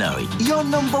Stationery, your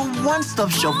number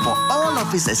one-stop shop for all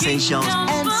office essentials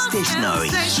and stationery.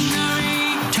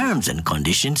 Terms and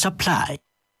conditions apply.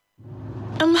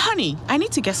 Honey, I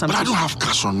need to get some. But I don't have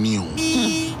cash on me.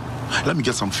 Let me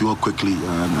get some fuel quickly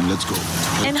and let's go.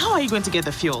 And how are you going to get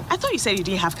the fuel? I thought you said you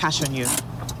didn't have cash on you.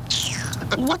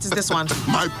 What is this one?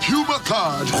 My Puma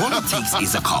card. All it takes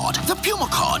is a card. The Puma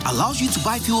card allows you to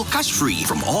buy fuel cash-free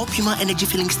from all Puma energy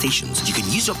filling stations. You can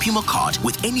use your Puma card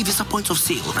with any Visa points of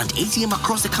sale and ATM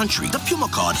across the country. The Puma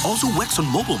card also works on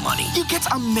mobile money. You get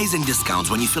amazing discounts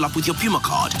when you fill up with your Puma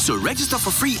card. So register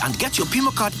for free and get your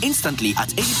Puma card instantly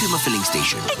at any Puma filling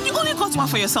station. And you only got one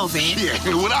for yourself, eh?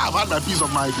 Yeah, would I have had my piece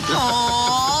of mind?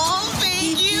 Oh,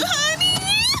 thank you, honey.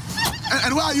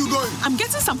 And where are you going? I'm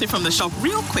getting something from the shop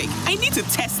real quick. I need to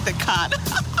test the card.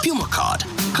 Puma card.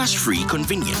 Cash-free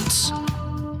convenience.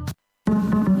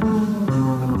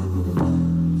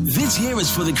 This here is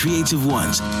for the creative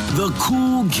ones, the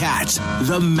cool cats,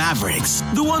 the mavericks,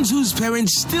 the ones whose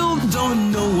parents still don't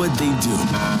know what they do,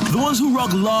 the ones who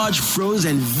rock large fros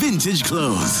and vintage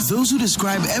clothes, those who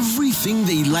describe everything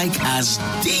they like as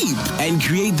deep and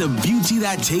create the beauty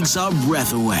that takes our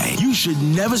breath away. You should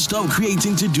never stop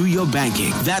creating to do your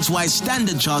banking. That's why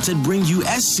Standard Chartered bring you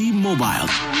SC Mobile,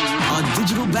 a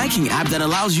digital banking app that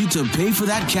allows you to pay for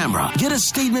that camera, get a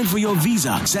statement for your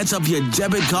Visa, set up your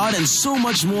debit card, and so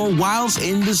much more whilst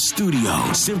in the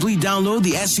studio. Simply download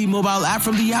the SC Mobile app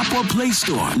from the App or Play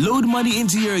Store. Load money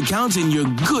into your account and you're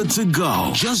good to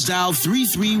go. Just dial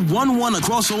 3311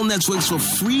 across all networks for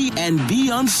free and be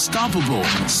unstoppable.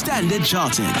 Standard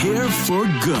Chartered, here for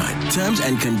good. Terms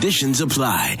and conditions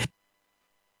apply.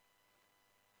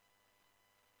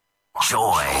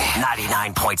 Joy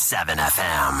 99.7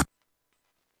 FM.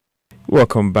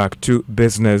 Welcome back to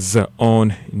Business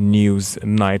on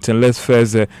NEWSNITE. And let's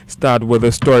first start with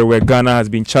a story where Ghana has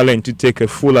been challenged to take a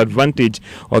full advantage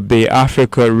of the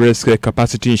Africa Risk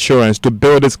Capacity Insurance to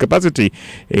build its capacity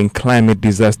in climate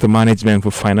disaster management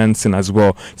for financing as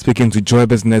well. Speaking to Joy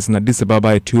Business in Addis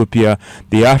Ababa, Ethiopia,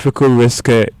 the Africa Risk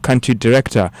Country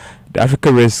Director, the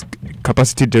Africa Risk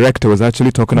Capacity Director, was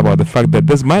actually talking about the fact that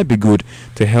this might be good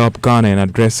to help Ghana in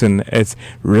addressing its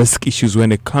risk issues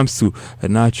when it comes to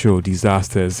natural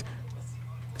disasters.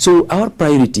 So our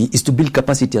priority is to build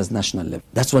capacity as national level.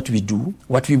 That's what we do.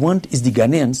 What we want is the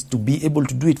Ghanaians to be able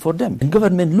to do it for them. And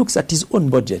government looks at its own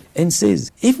budget and says,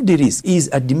 if the risk is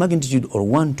at the magnitude of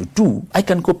 1 to 2, I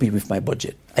can cope with my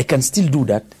budget. I can still do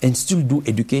that and still do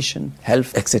education,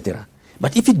 health, etc.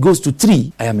 But if it goes to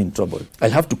 3, I am in trouble. I'll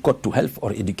have to cut to health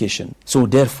or education. So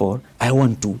therefore, I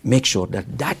want to make sure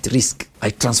that that risk,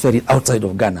 I transfer it outside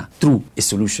of Ghana through a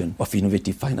solution of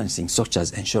innovative financing such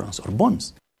as insurance or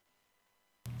bonds.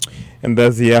 And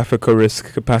that's the Africa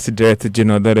Risk Capacity Director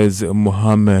General, that is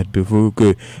Mohammed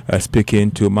Bivugu,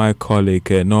 speaking to my colleague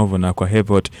Norvan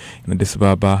Akwahevot in Addis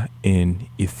Ababa in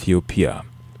Ethiopia.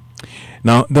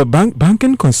 Now, the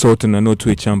banking consultant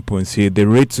Anotu Champon said the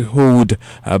rate hold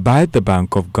by the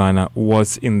Bank of Ghana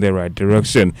was in the right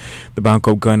direction. The Bank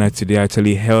of Ghana today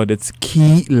actually held its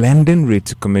key lending rate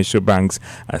to commercial banks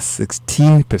at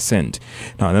 16%.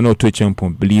 Now, Anotu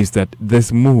Champon believes that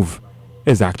this move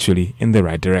is actually in the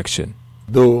right direction.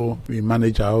 Though we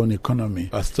manage our own economy,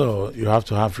 but still you have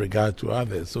to have regard to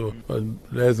others. So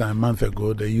less than a month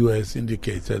ago, the U.S.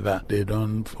 indicated that they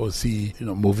don't foresee,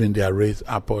 moving their rates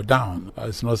up or down.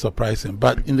 It's not surprising.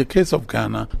 But in the case of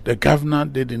Ghana, the governor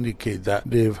did indicate that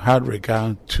they've had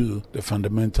regard to the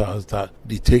fundamentals that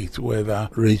dictate whether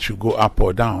rates should go up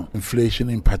or down. Inflation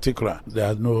in particular,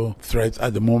 there are no threats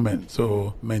at the moment.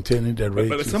 So maintaining the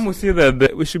rates. But some will say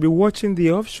that we should be watching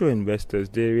the offshore investors.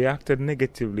 They reacted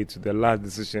negatively to the last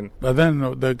decision. But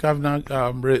then the governor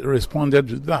responded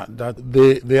to that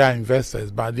they are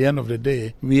investors, but at the end of the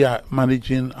day, we are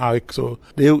managing so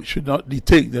they should not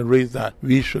dictate the rates that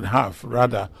we should have.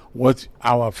 Rather, what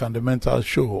our fundamentals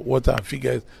show, what our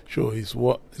figures show is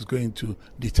what is going to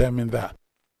determine that.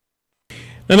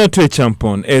 Nanotre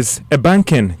Champon is a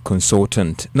banking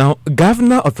consultant. Now,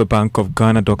 Governor of the Bank of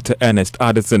Ghana, Dr. Ernest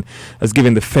Addison, has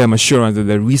given the firm assurance that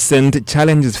the recent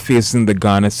challenges facing the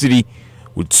Ghana city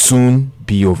would soon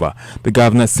be over. The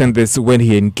governor said this when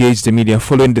he engaged the media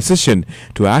following decision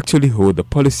to actually hold the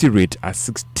policy rate at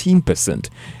 16%.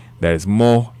 There is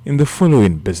more in the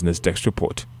following Business Desk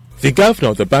report. The governor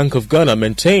of the Bank of Ghana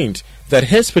maintained that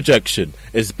his projection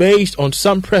is based on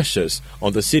some pressures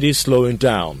on the city slowing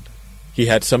down. He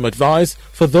had some advice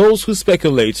for those who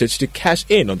speculated to cash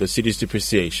in on the city's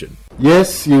depreciation.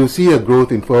 Yes, you see a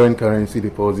growth in foreign currency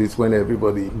deposits when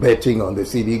everybody betting on the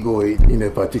city going in a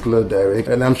particular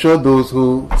direction. And I'm sure those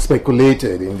who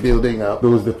speculated in building up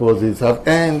those deposits have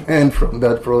earned from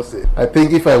that process. I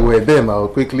think if I were them, I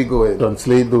would quickly go and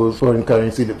translate those foreign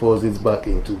currency deposits back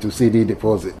into city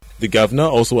deposits. The governor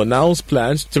also announced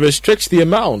plans to restrict the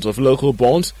amount of local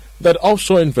bonds that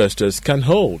offshore investors can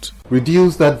hold.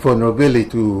 Reduce that vulnerability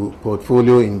to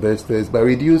portfolio investors by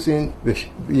reducing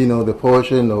the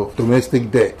portion of domestic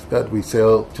debt that we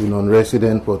sell to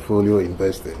non-resident portfolio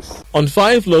investors. On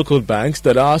 5 local banks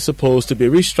that are supposed to be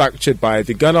restructured by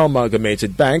the Ghana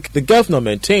Amalgamated Bank, the governor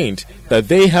maintained that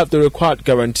they have the required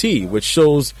guarantee, which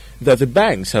shows that the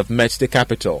banks have met the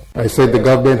capital. I said the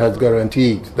government has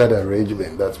guaranteed that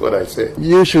arrangement. That's what I said.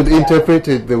 You should interpret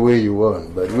it the way you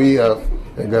want, but we have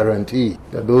a guarantee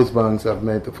that those banks have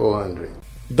met the 400.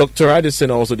 Dr.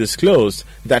 Addison also disclosed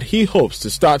that he hopes to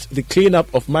start the cleanup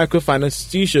of microfinance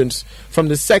institutions from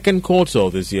the second quarter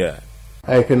of this year.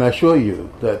 I can assure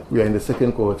you that we are in the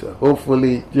second quarter.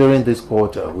 Hopefully, during this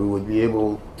quarter, we will be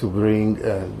able to bring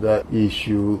that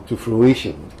issue to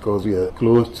fruition because we are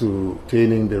close to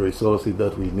obtaining the resources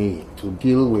that we need to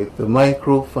deal with the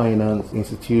microfinance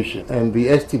institution. And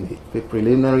the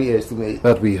preliminary estimate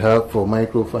that we have for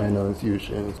microfinance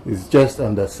institutions is just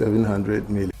under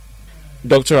 700 million.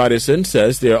 Dr. Addison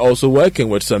says they are also working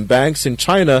with some banks in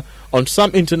China on some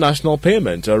international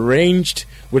payments arranged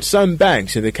with some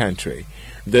banks in the country.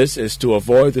 This is to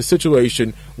avoid the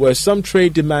situation where some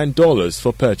trade demand dollars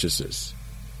for purchases.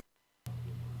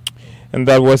 And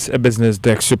that was a Business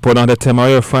Desk report. Now, the Tema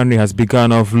Oil Refinery has begun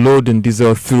offloading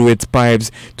diesel through its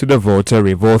pipes to the Volta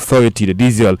River Authority. The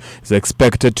diesel is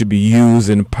expected to be used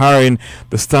in powering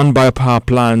the standby power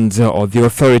plants of the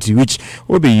authority, which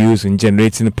will be used in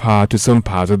generating power to some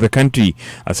parts of the country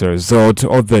as a result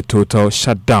of the total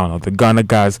shutdown of the Ghana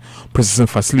Gas Processing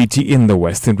Facility in the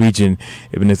Western region.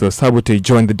 Ebenezer Sabote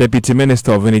joined the Deputy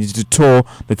Minister of Energy to tour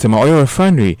the Tema Oil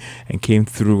Refinery and came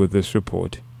through with this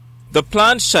report. The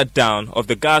planned shutdown of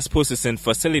the gas processing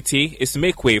facility is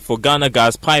make way for Ghana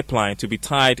Gas Pipeline to be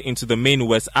tied into the main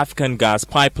West African gas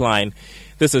pipeline.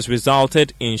 This has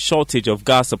resulted in shortage of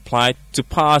gas supply to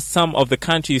power some of the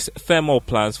country's thermal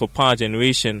plants for power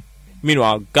generation.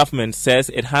 Meanwhile, government says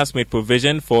it has made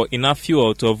provision for enough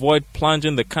fuel to avoid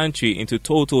plunging the country into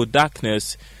total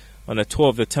darkness. On a tour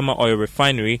of the Tema Oil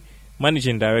Refinery,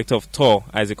 Managing Director of TOR,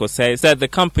 Isaac Osei, said the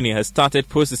company has started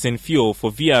processing fuel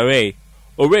for VRA.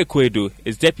 Ore Kwedu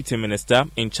is Deputy Minister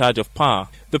in charge of power.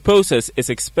 The process is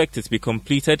expected to be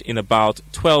completed in about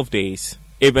 12 days.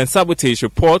 Eben Sabote's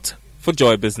report for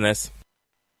Joy Business.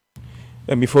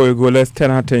 And before we go, let's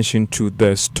turn our attention to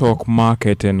the stock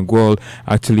market. And gold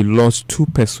actually lost 2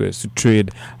 pesos to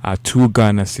trade at 2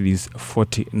 Ghana cedis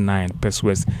 49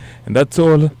 pesos. And that's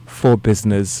all for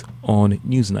business on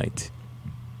Newsnight.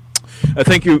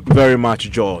 Thank you very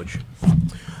much, George.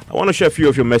 I want to share a few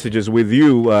of your messages with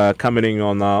you coming in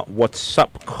on our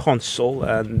WhatsApp console.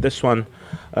 And this one,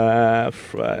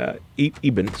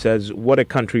 Eben says, what a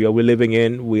country are we living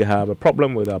in? We have a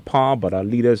problem with our power, but our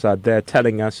leaders are there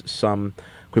telling us some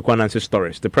quick one answer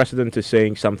stories. The president is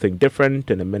saying something different,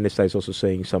 and the minister is also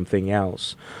saying something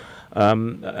else.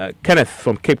 Kenneth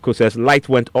from Cape Coast says, light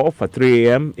went off at 3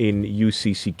 a.m. in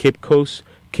UCC Cape Coast,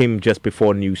 came just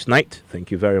before NEWSNITE. Thank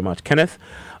you very much, Kenneth.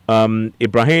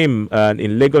 Ibrahim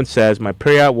in Legon says, my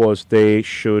prayer was they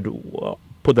should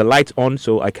put the lights on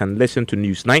so I can listen to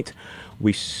NEWSNITE.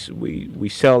 We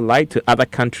sell light to other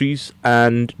countries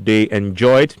and they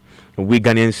enjoy it. We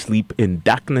Ghanaians sleep in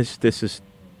darkness. This is,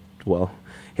 well,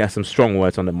 he has some strong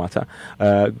words on the matter.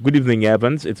 Good evening,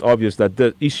 Evans. It's obvious that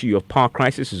the issue of power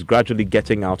crisis is gradually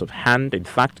getting out of hand. In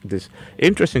fact, it is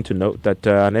interesting to note that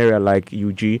an area like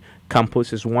UG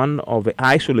campus is one of the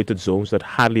isolated zones that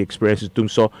hardly experiences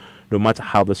doomsday, no matter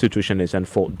how the situation is. And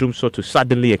for doomsday to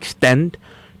suddenly extend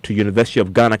to University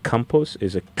of Ghana campus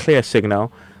is a clear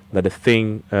signal that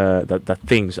that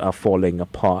things are falling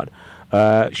apart.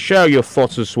 Share your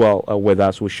thoughts as well with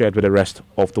us. We'll share it with the rest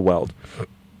of the world.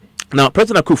 Now,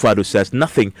 President Akufo-Addo says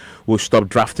nothing will stop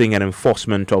drafting and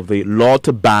enforcement of the law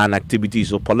to ban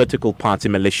activities of political party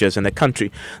militias in the country.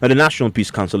 Now, the National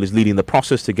Peace Council is leading the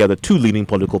process together, two leading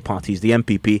political parties, the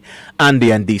MPP and the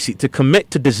NDC, to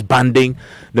commit to disbanding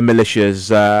the militias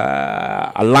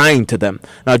aligned to them.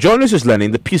 Now, journalists is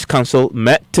learning the Peace Council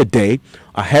met today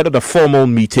ahead of the formal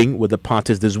meeting with the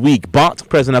parties this week. But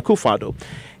President Akufo-Addo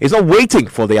is not waiting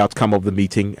for the outcome of the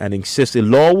meeting and insists a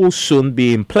law will soon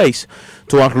be in place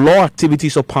to outlaw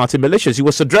activities of party militias. He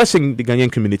was addressing the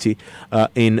Ghanaian community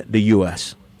in the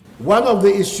U.S. One of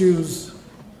the issues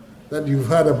that you've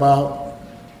heard about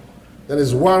that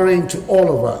is worrying to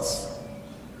all of us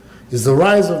is the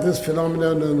rise of this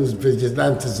phenomenon known as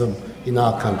vigilantism in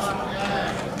our country.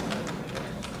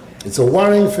 It's a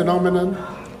worrying phenomenon,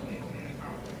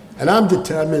 and I'm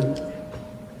determined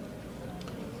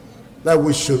that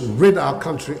we should rid our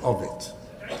country of it.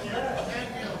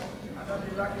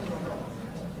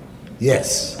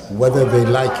 Yes, whether they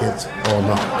like it or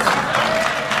not.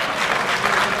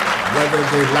 Whether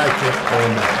they like it or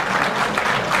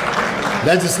not.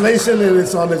 Legislation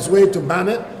is on its way to ban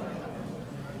it,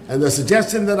 and the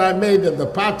suggestion that I made that the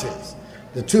parties,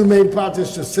 the two main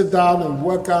parties, should sit down and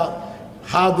work out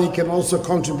how they can also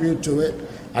contribute to it.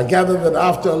 I gather that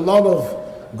after a lot of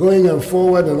going and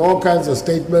forward and all kinds of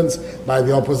statements by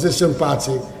the opposition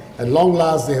party, at long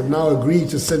last they have now agreed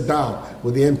to sit down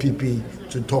with the MPP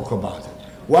to talk about it.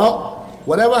 Well,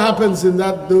 whatever happens in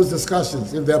those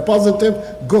discussions, if they're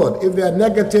positive, good. If they're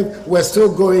negative, we're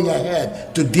still going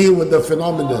ahead to deal with the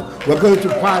phenomenon. We're going to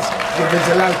pass the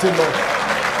vigilante law.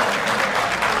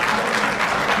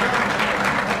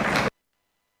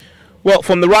 Well,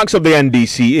 from the ranks of the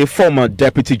NDC, a former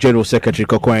Deputy General Secretary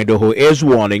Kokwai Doho is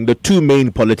warning the two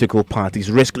main political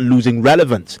parties risk losing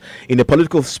relevance in the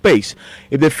political space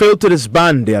if they fail to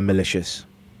disband their militias.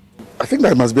 I think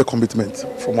there must be a commitment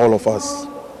from all of us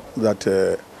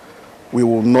that we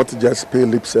will not just pay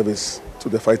lip service to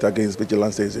the fight against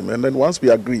vigilantism. And then once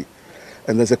we agree,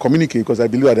 and there's a communique, because I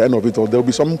believe at the end of it all, there will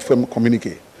be some firm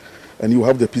communique, and you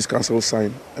have the Peace Council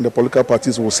sign, and the political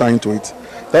parties will sign to it.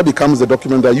 That becomes the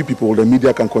document that you people, the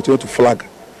media, can continue to flag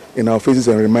in our faces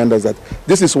and remind us that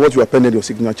this is what you appended your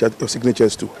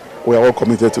signatures to. We are all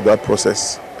committed to that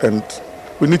process, and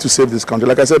we need to save this country.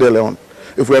 Like I said earlier on,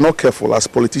 if we are not careful as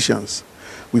politicians,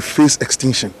 we face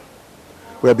extinction.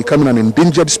 We are becoming an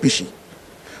endangered species.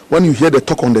 When you hear the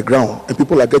talk on the ground and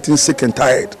people are getting sick and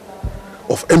tired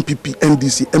of MPP,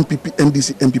 NDC, MPP,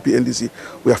 NDC, MPP, NDC,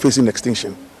 we are facing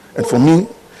extinction. And for me,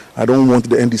 I don't want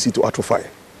the NDC to atrophy.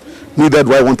 Neither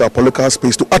do I want our political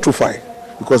space to atrophy,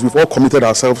 because we've all committed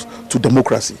ourselves to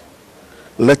democracy.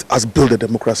 Let us build a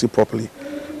democracy properly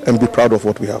and be proud of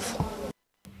what we have.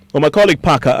 Well, my colleague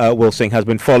Parker Wilson has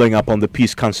been following up on the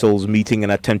Peace Council's meeting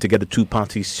and attempt to get the two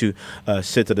parties to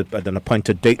sit at an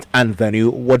appointed date and venue.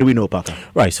 What do we know, Parker?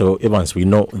 Right, so Evans, we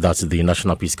know that the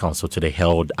National Peace Council today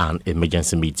held an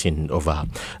emergency meeting over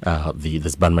the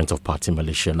disbandment of party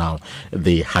militia. Now,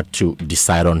 they had to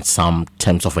decide on some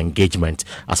terms of engagement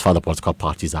as far as the political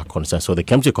parties are concerned. So they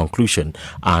came to a conclusion,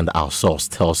 and our source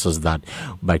tells us that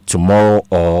by tomorrow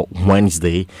or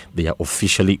Wednesday, they are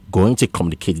officially going to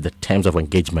communicate the terms of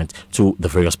engagement to the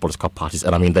various political parties,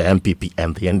 and I mean the MPP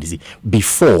and the NDC,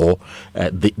 before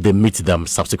they meet them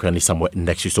subsequently somewhere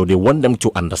next year. So they want them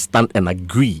to understand and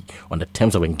agree on the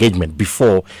terms of engagement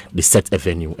before they set a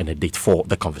venue and a date for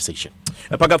the conversation.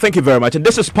 Paga, thank you very much. And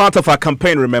this is part of our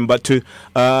campaign, remember, to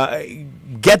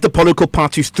get the political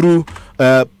parties through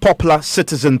popular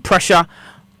citizen pressure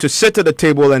to sit at the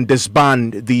table and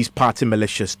disband these party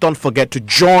militias. Don't forget to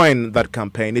join that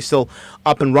campaign. It's still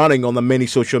up and running on the many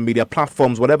social media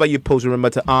platforms. Whatever you post,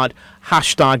 remember to add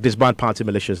hashtag disband party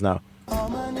militias now.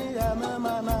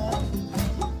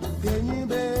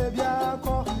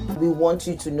 We want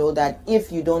you to know that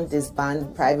if you don't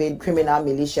disband private criminal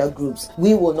militia groups,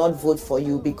 we will not vote for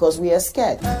you because we are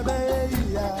scared.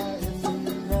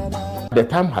 The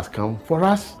time has come for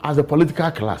us as a political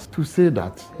class to say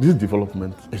that this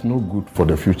development is not good for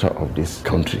the future of this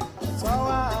country.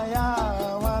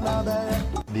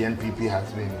 The NPP has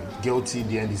been guilty,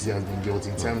 the NDC has been guilty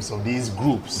in terms of these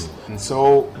groups. And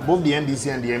so both the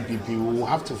NDC and the NPP will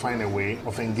have to find a way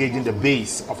of engaging the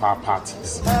base of our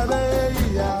parties.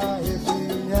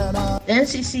 The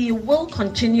NCC will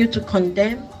continue to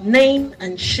condemn, name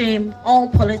and shame all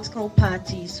political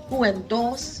parties who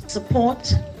endorse,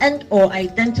 support and or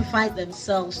identify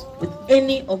themselves with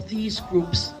any of these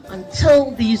groups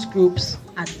until these groups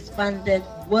are disbanded,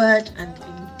 word and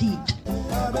in deed.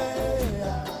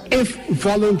 If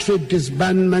voluntary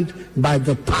disbandment by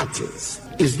the parties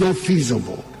is not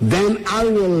feasible, then I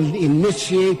will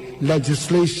initiate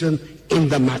legislation in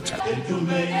the matter.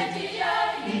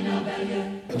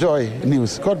 Joy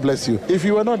News, God bless you. If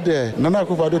you were not there, Nana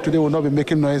Akufo-Addo today would not be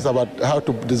making noise about how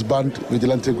to disband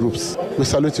vigilante groups. We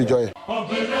salute you, Joy.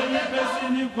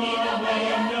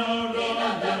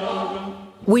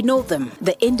 We know them,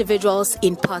 the individuals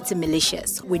in party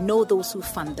militias. We know those who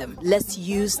fund them. Let's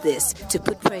use this to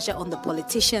put pressure on the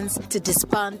politicians to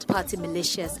disband party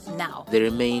militias now. They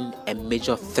remain a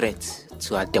major threat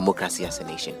to our democracy as a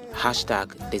nation.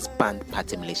 Hashtag disband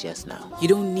party militias now. You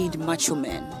don't need macho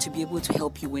men to be able to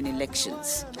help you win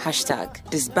elections. Hashtag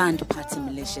disband party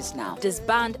militias now.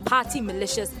 Disband party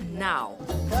militias now.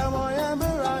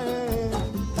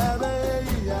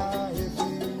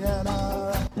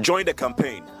 Join the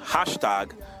campaign.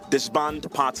 Hashtag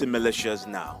disband party militias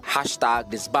now.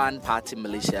 Hashtag disband party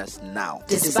militias now.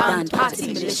 Disband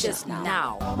party militias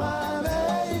now.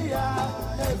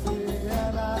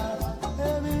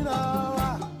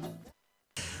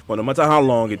 Well, no matter how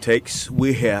long it takes,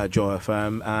 we here at Joy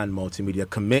FM and Multimedia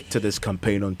commit to this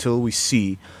campaign until we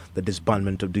see the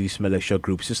disbandment of these militia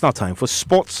groups. It's now time for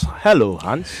sports. Hello,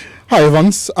 Hans. Hi,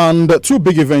 Evans. And two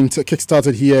big events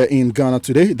kick-started here in Ghana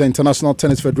today. The International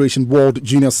Tennis Federation World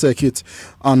Junior Circuit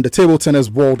and the Table Tennis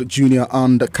World Junior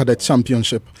and Cadet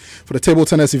Championship. For the table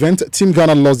tennis event, Team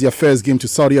Ghana lost their first game to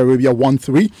Saudi Arabia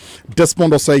 1-3.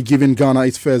 Desmond Osei giving Ghana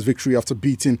its first victory after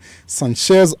beating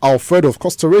Sanchez Alfredo of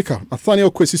Costa Rica.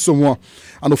 Nathaniel Kwesi Somwa,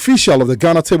 an official of the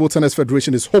Ghana Table Tennis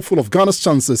Federation, is hopeful of Ghana's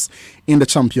chances in the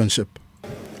championship.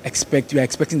 We are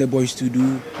expecting the boys to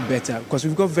do better because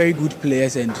we've got very good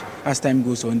players, and as time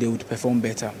goes on, they would perform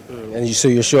better. And so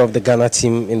you're sure of the Ghana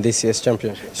team in this year's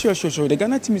championship? Sure. The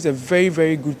Ghana team is a very,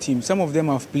 very good team. Some of them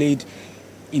have played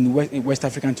in West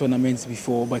African tournaments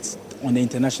before, but on the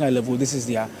international level, this is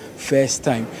their first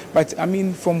time. But I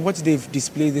mean, from what they've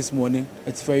displayed this morning,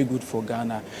 it's very good for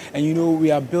Ghana. And you know,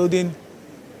 we are building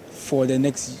the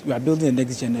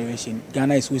next generation.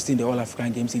 Ghana is hosting the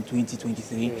All-African Games in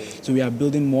 2023. So we are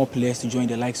building more players to join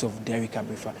the likes of Derek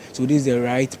Abrifa. So this is the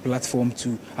right platform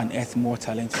to unearth more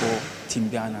talent for Team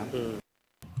Ghana.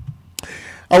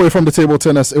 Away from the table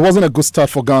tennis, it wasn't a good start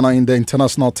for Ghana in the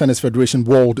International Tennis Federation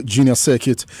World Junior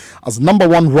Circuit as number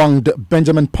 1 ranked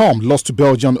Benjamin Palm lost to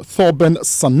Belgian Thorben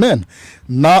Sanen.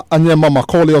 Na Anyema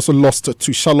Macaulay also lost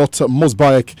to Charlotte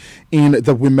Mosbaek in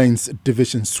the women's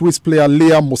division. Swiss player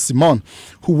Leah Mosiman,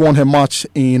 who won her match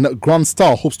in Grand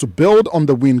Style, hopes to build on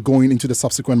the win going into the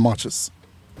subsequent matches.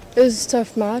 It was a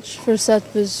tough match. First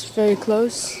set was very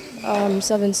close.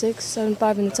 7-6,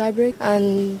 7-5 in the tiebreak,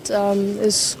 and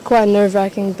it's quite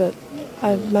nerve-wracking, but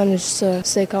I managed to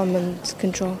stay calm and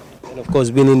control. And of course,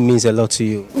 winning means a lot to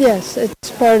you. Yes, it's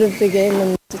part of the game,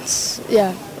 and it's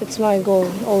my goal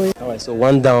always. All right, so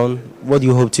 1 down. What do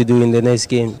you hope to do in the next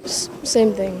game?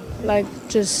 Same thing, like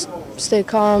just stay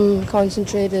calm,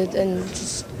 concentrated, and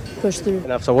just push through.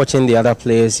 And after watching the other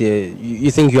players here, you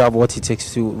think you have what it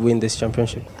takes to win this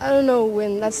championship? I don't know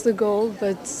when that's the goal,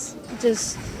 but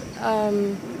just.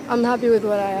 I'm happy with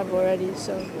what I have already,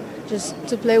 so just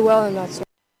to play well and that's all.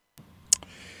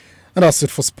 And that's it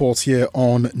for sports here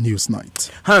on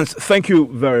NEWSNITE. Hans, thank you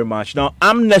very much. Now,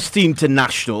 Amnesty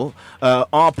International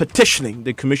are petitioning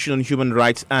the Commission on Human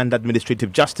Rights and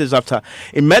Administrative Justice after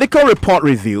a medical report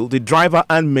revealed the driver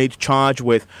and maid charged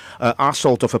with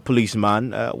assault of a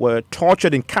policeman were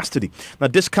tortured in custody. Now,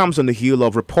 this comes on the heel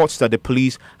of reports that the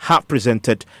police have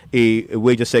presented a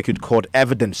Wager Circuit Court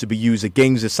evidence to be used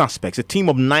against the suspects. A team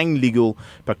of 9 legal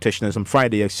practitioners on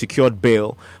Friday secured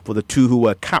bail for the 2 who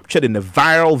were captured in a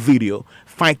viral video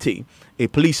fighting a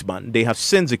policeman. They have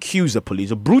since accused the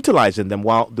police of brutalizing them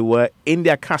while they were in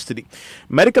their custody.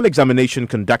 Medical examination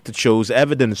conducted shows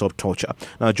evidence of torture.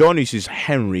 Now, John News'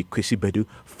 Henry Kwesibedu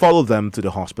followed them to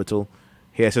the hospital.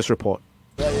 Here's his report.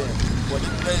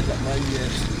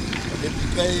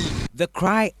 The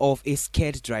cry of a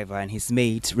scared driver and his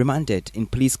mate remanded in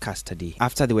police custody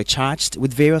after they were charged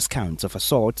with various counts of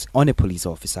assault on a police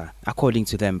officer. According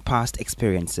to them, past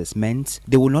experiences meant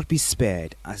they would not be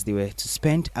spared as they were to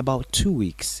spend about 2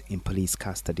 weeks in police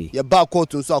custody.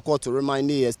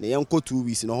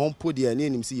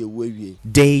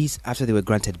 Days after they were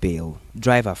granted bail,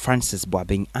 driver Francis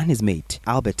Boabing and his mate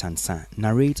Albert Tansan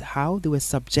narrate how they were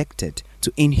subjected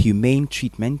to inhumane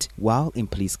treatment while in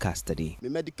police custody.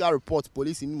 When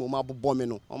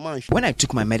I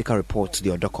took my medical report to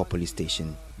the Odoko police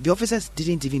station, the officers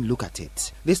didn't even look at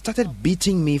it. They started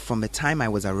beating me from the time I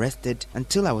was arrested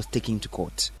until I was taken to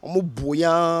court. The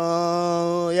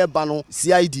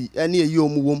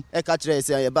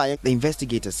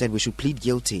investigator said we should plead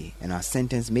guilty and our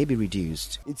sentence may be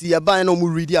reduced.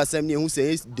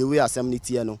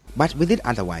 But we did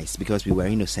otherwise because we were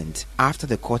innocent. After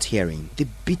the court hearing, they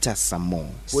beat us some more.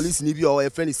 The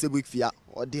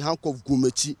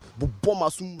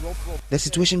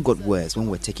situation got worse when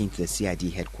we were taken to the CID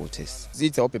headquarters.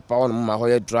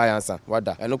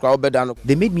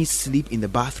 They made me sleep in the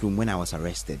bathroom when I was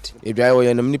arrested.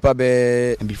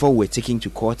 And before we were taken to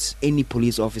court, any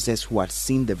police officers who had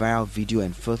seen the viral video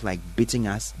and felt like beating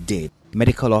us did.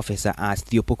 Medical officer at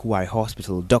the Opokuwari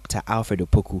Hospital, Dr. Alfred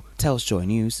Opoku, tells Joy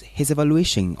News his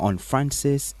evaluation on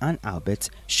Francis and Albert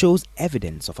shows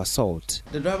evidence of assault.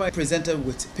 The driver presented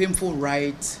with painful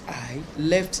right eye,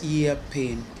 left ear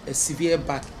pain, a severe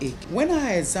backache. When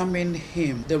I examined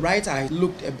him, the right eye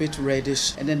looked a bit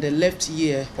reddish and then the left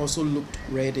ear also looked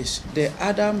reddish. The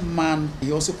other man,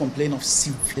 he also complained of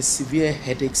severe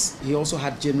headaches. He also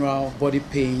had general body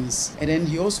pains and then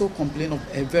he also complained of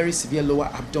a very severe lower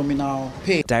abdominal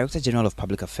pain. Director General of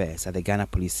Public Affairs at the Ghana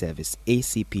Police Service,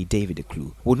 ACP David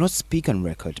Eklu, would not speak on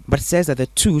record, but says that the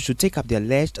two should take up the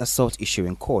alleged assault issue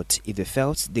in court if they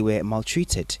felt they were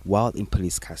maltreated while in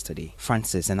police custody.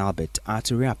 Francis and Albert are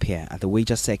to reappear at the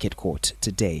Wager Circuit Court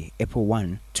today, April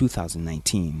 1,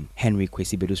 2019. Henry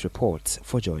Kwesibedu's report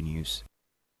for Joy News.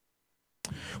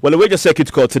 Well, the Wager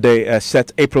Circuit Court today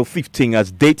set April 15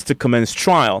 as date to commence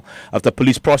trial after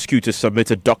police prosecutors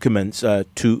submitted documents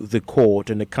to the court,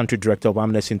 and the country director of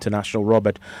Amnesty International,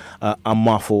 Robert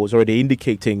Amafo, is already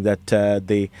indicating that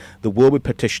they will be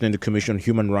petitioning the Commission on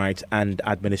Human Rights and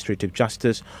Administrative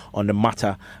Justice on the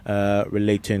matter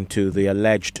relating to the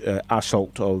alleged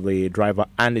assault of the driver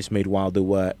and his mate while they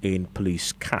were in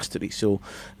police custody. So,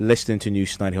 listening to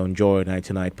NEWSNITE on Joy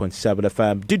 99.7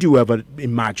 FM, did you ever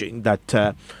imagine that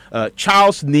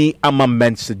Charles Nee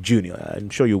Ama-Mensah Jr., I'm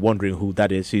sure you're wondering who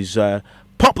that is. He's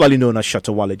popularly known as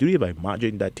Shatta Wale. Do you ever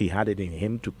imagine that he had it in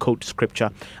him to quote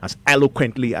scripture as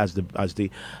eloquently as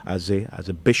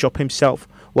a bishop himself?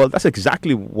 Well, that's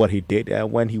exactly what he did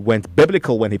when he went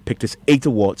biblical when he picked his 8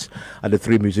 awards at the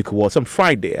 3 Music Awards on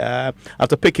Friday.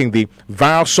 After picking the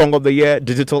Viral Song of the Year,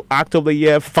 Digital Act of the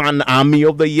Year, Fan Army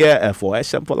of the Year for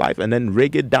SM for Life, and then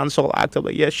Reggae Dancehall Act of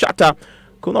the Year, Shatta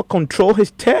could not control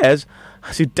his tears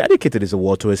as he dedicated his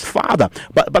award to his father.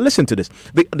 But listen to this.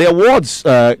 The awards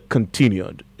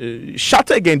continued.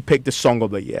 Shatta again picked the Song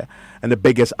of the Year and the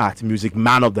Biggest Art Music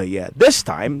Man of the Year. This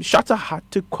time, Shatta had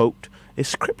to quote a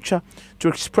scripture to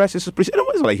express his appreciation. It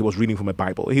wasn't like he was reading from a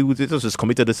Bible. He was just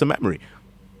committed as a memory.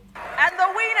 And the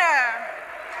winner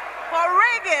for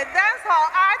Reggae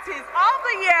Dancehall Artist of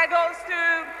the Year goes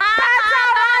to Shatta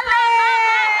Wale.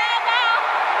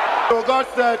 So God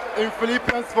said in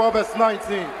Philippians 4 verse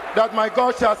 19 that my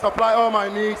God shall supply all my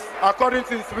needs according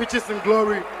to his riches and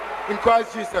glory in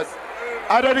Christ Jesus.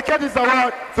 I dedicate this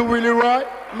award to Willie Roy.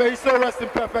 May he so rest in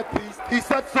perfect peace. He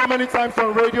said so many times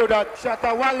on radio that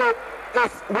Shatta Wale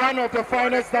is one of the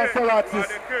finest dancehall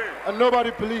artists and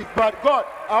nobody believed. But God,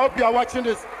 I hope you are watching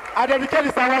this. I dedicate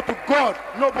this award to God,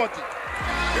 nobody.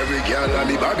 Every girl and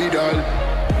me baby doll,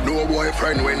 no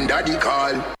boyfriend when daddy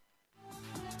call.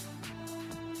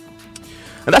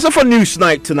 And that's it for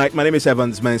NEWSNITE tonight. My name is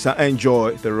Evans Mensah.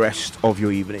 Enjoy the rest of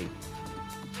your evening.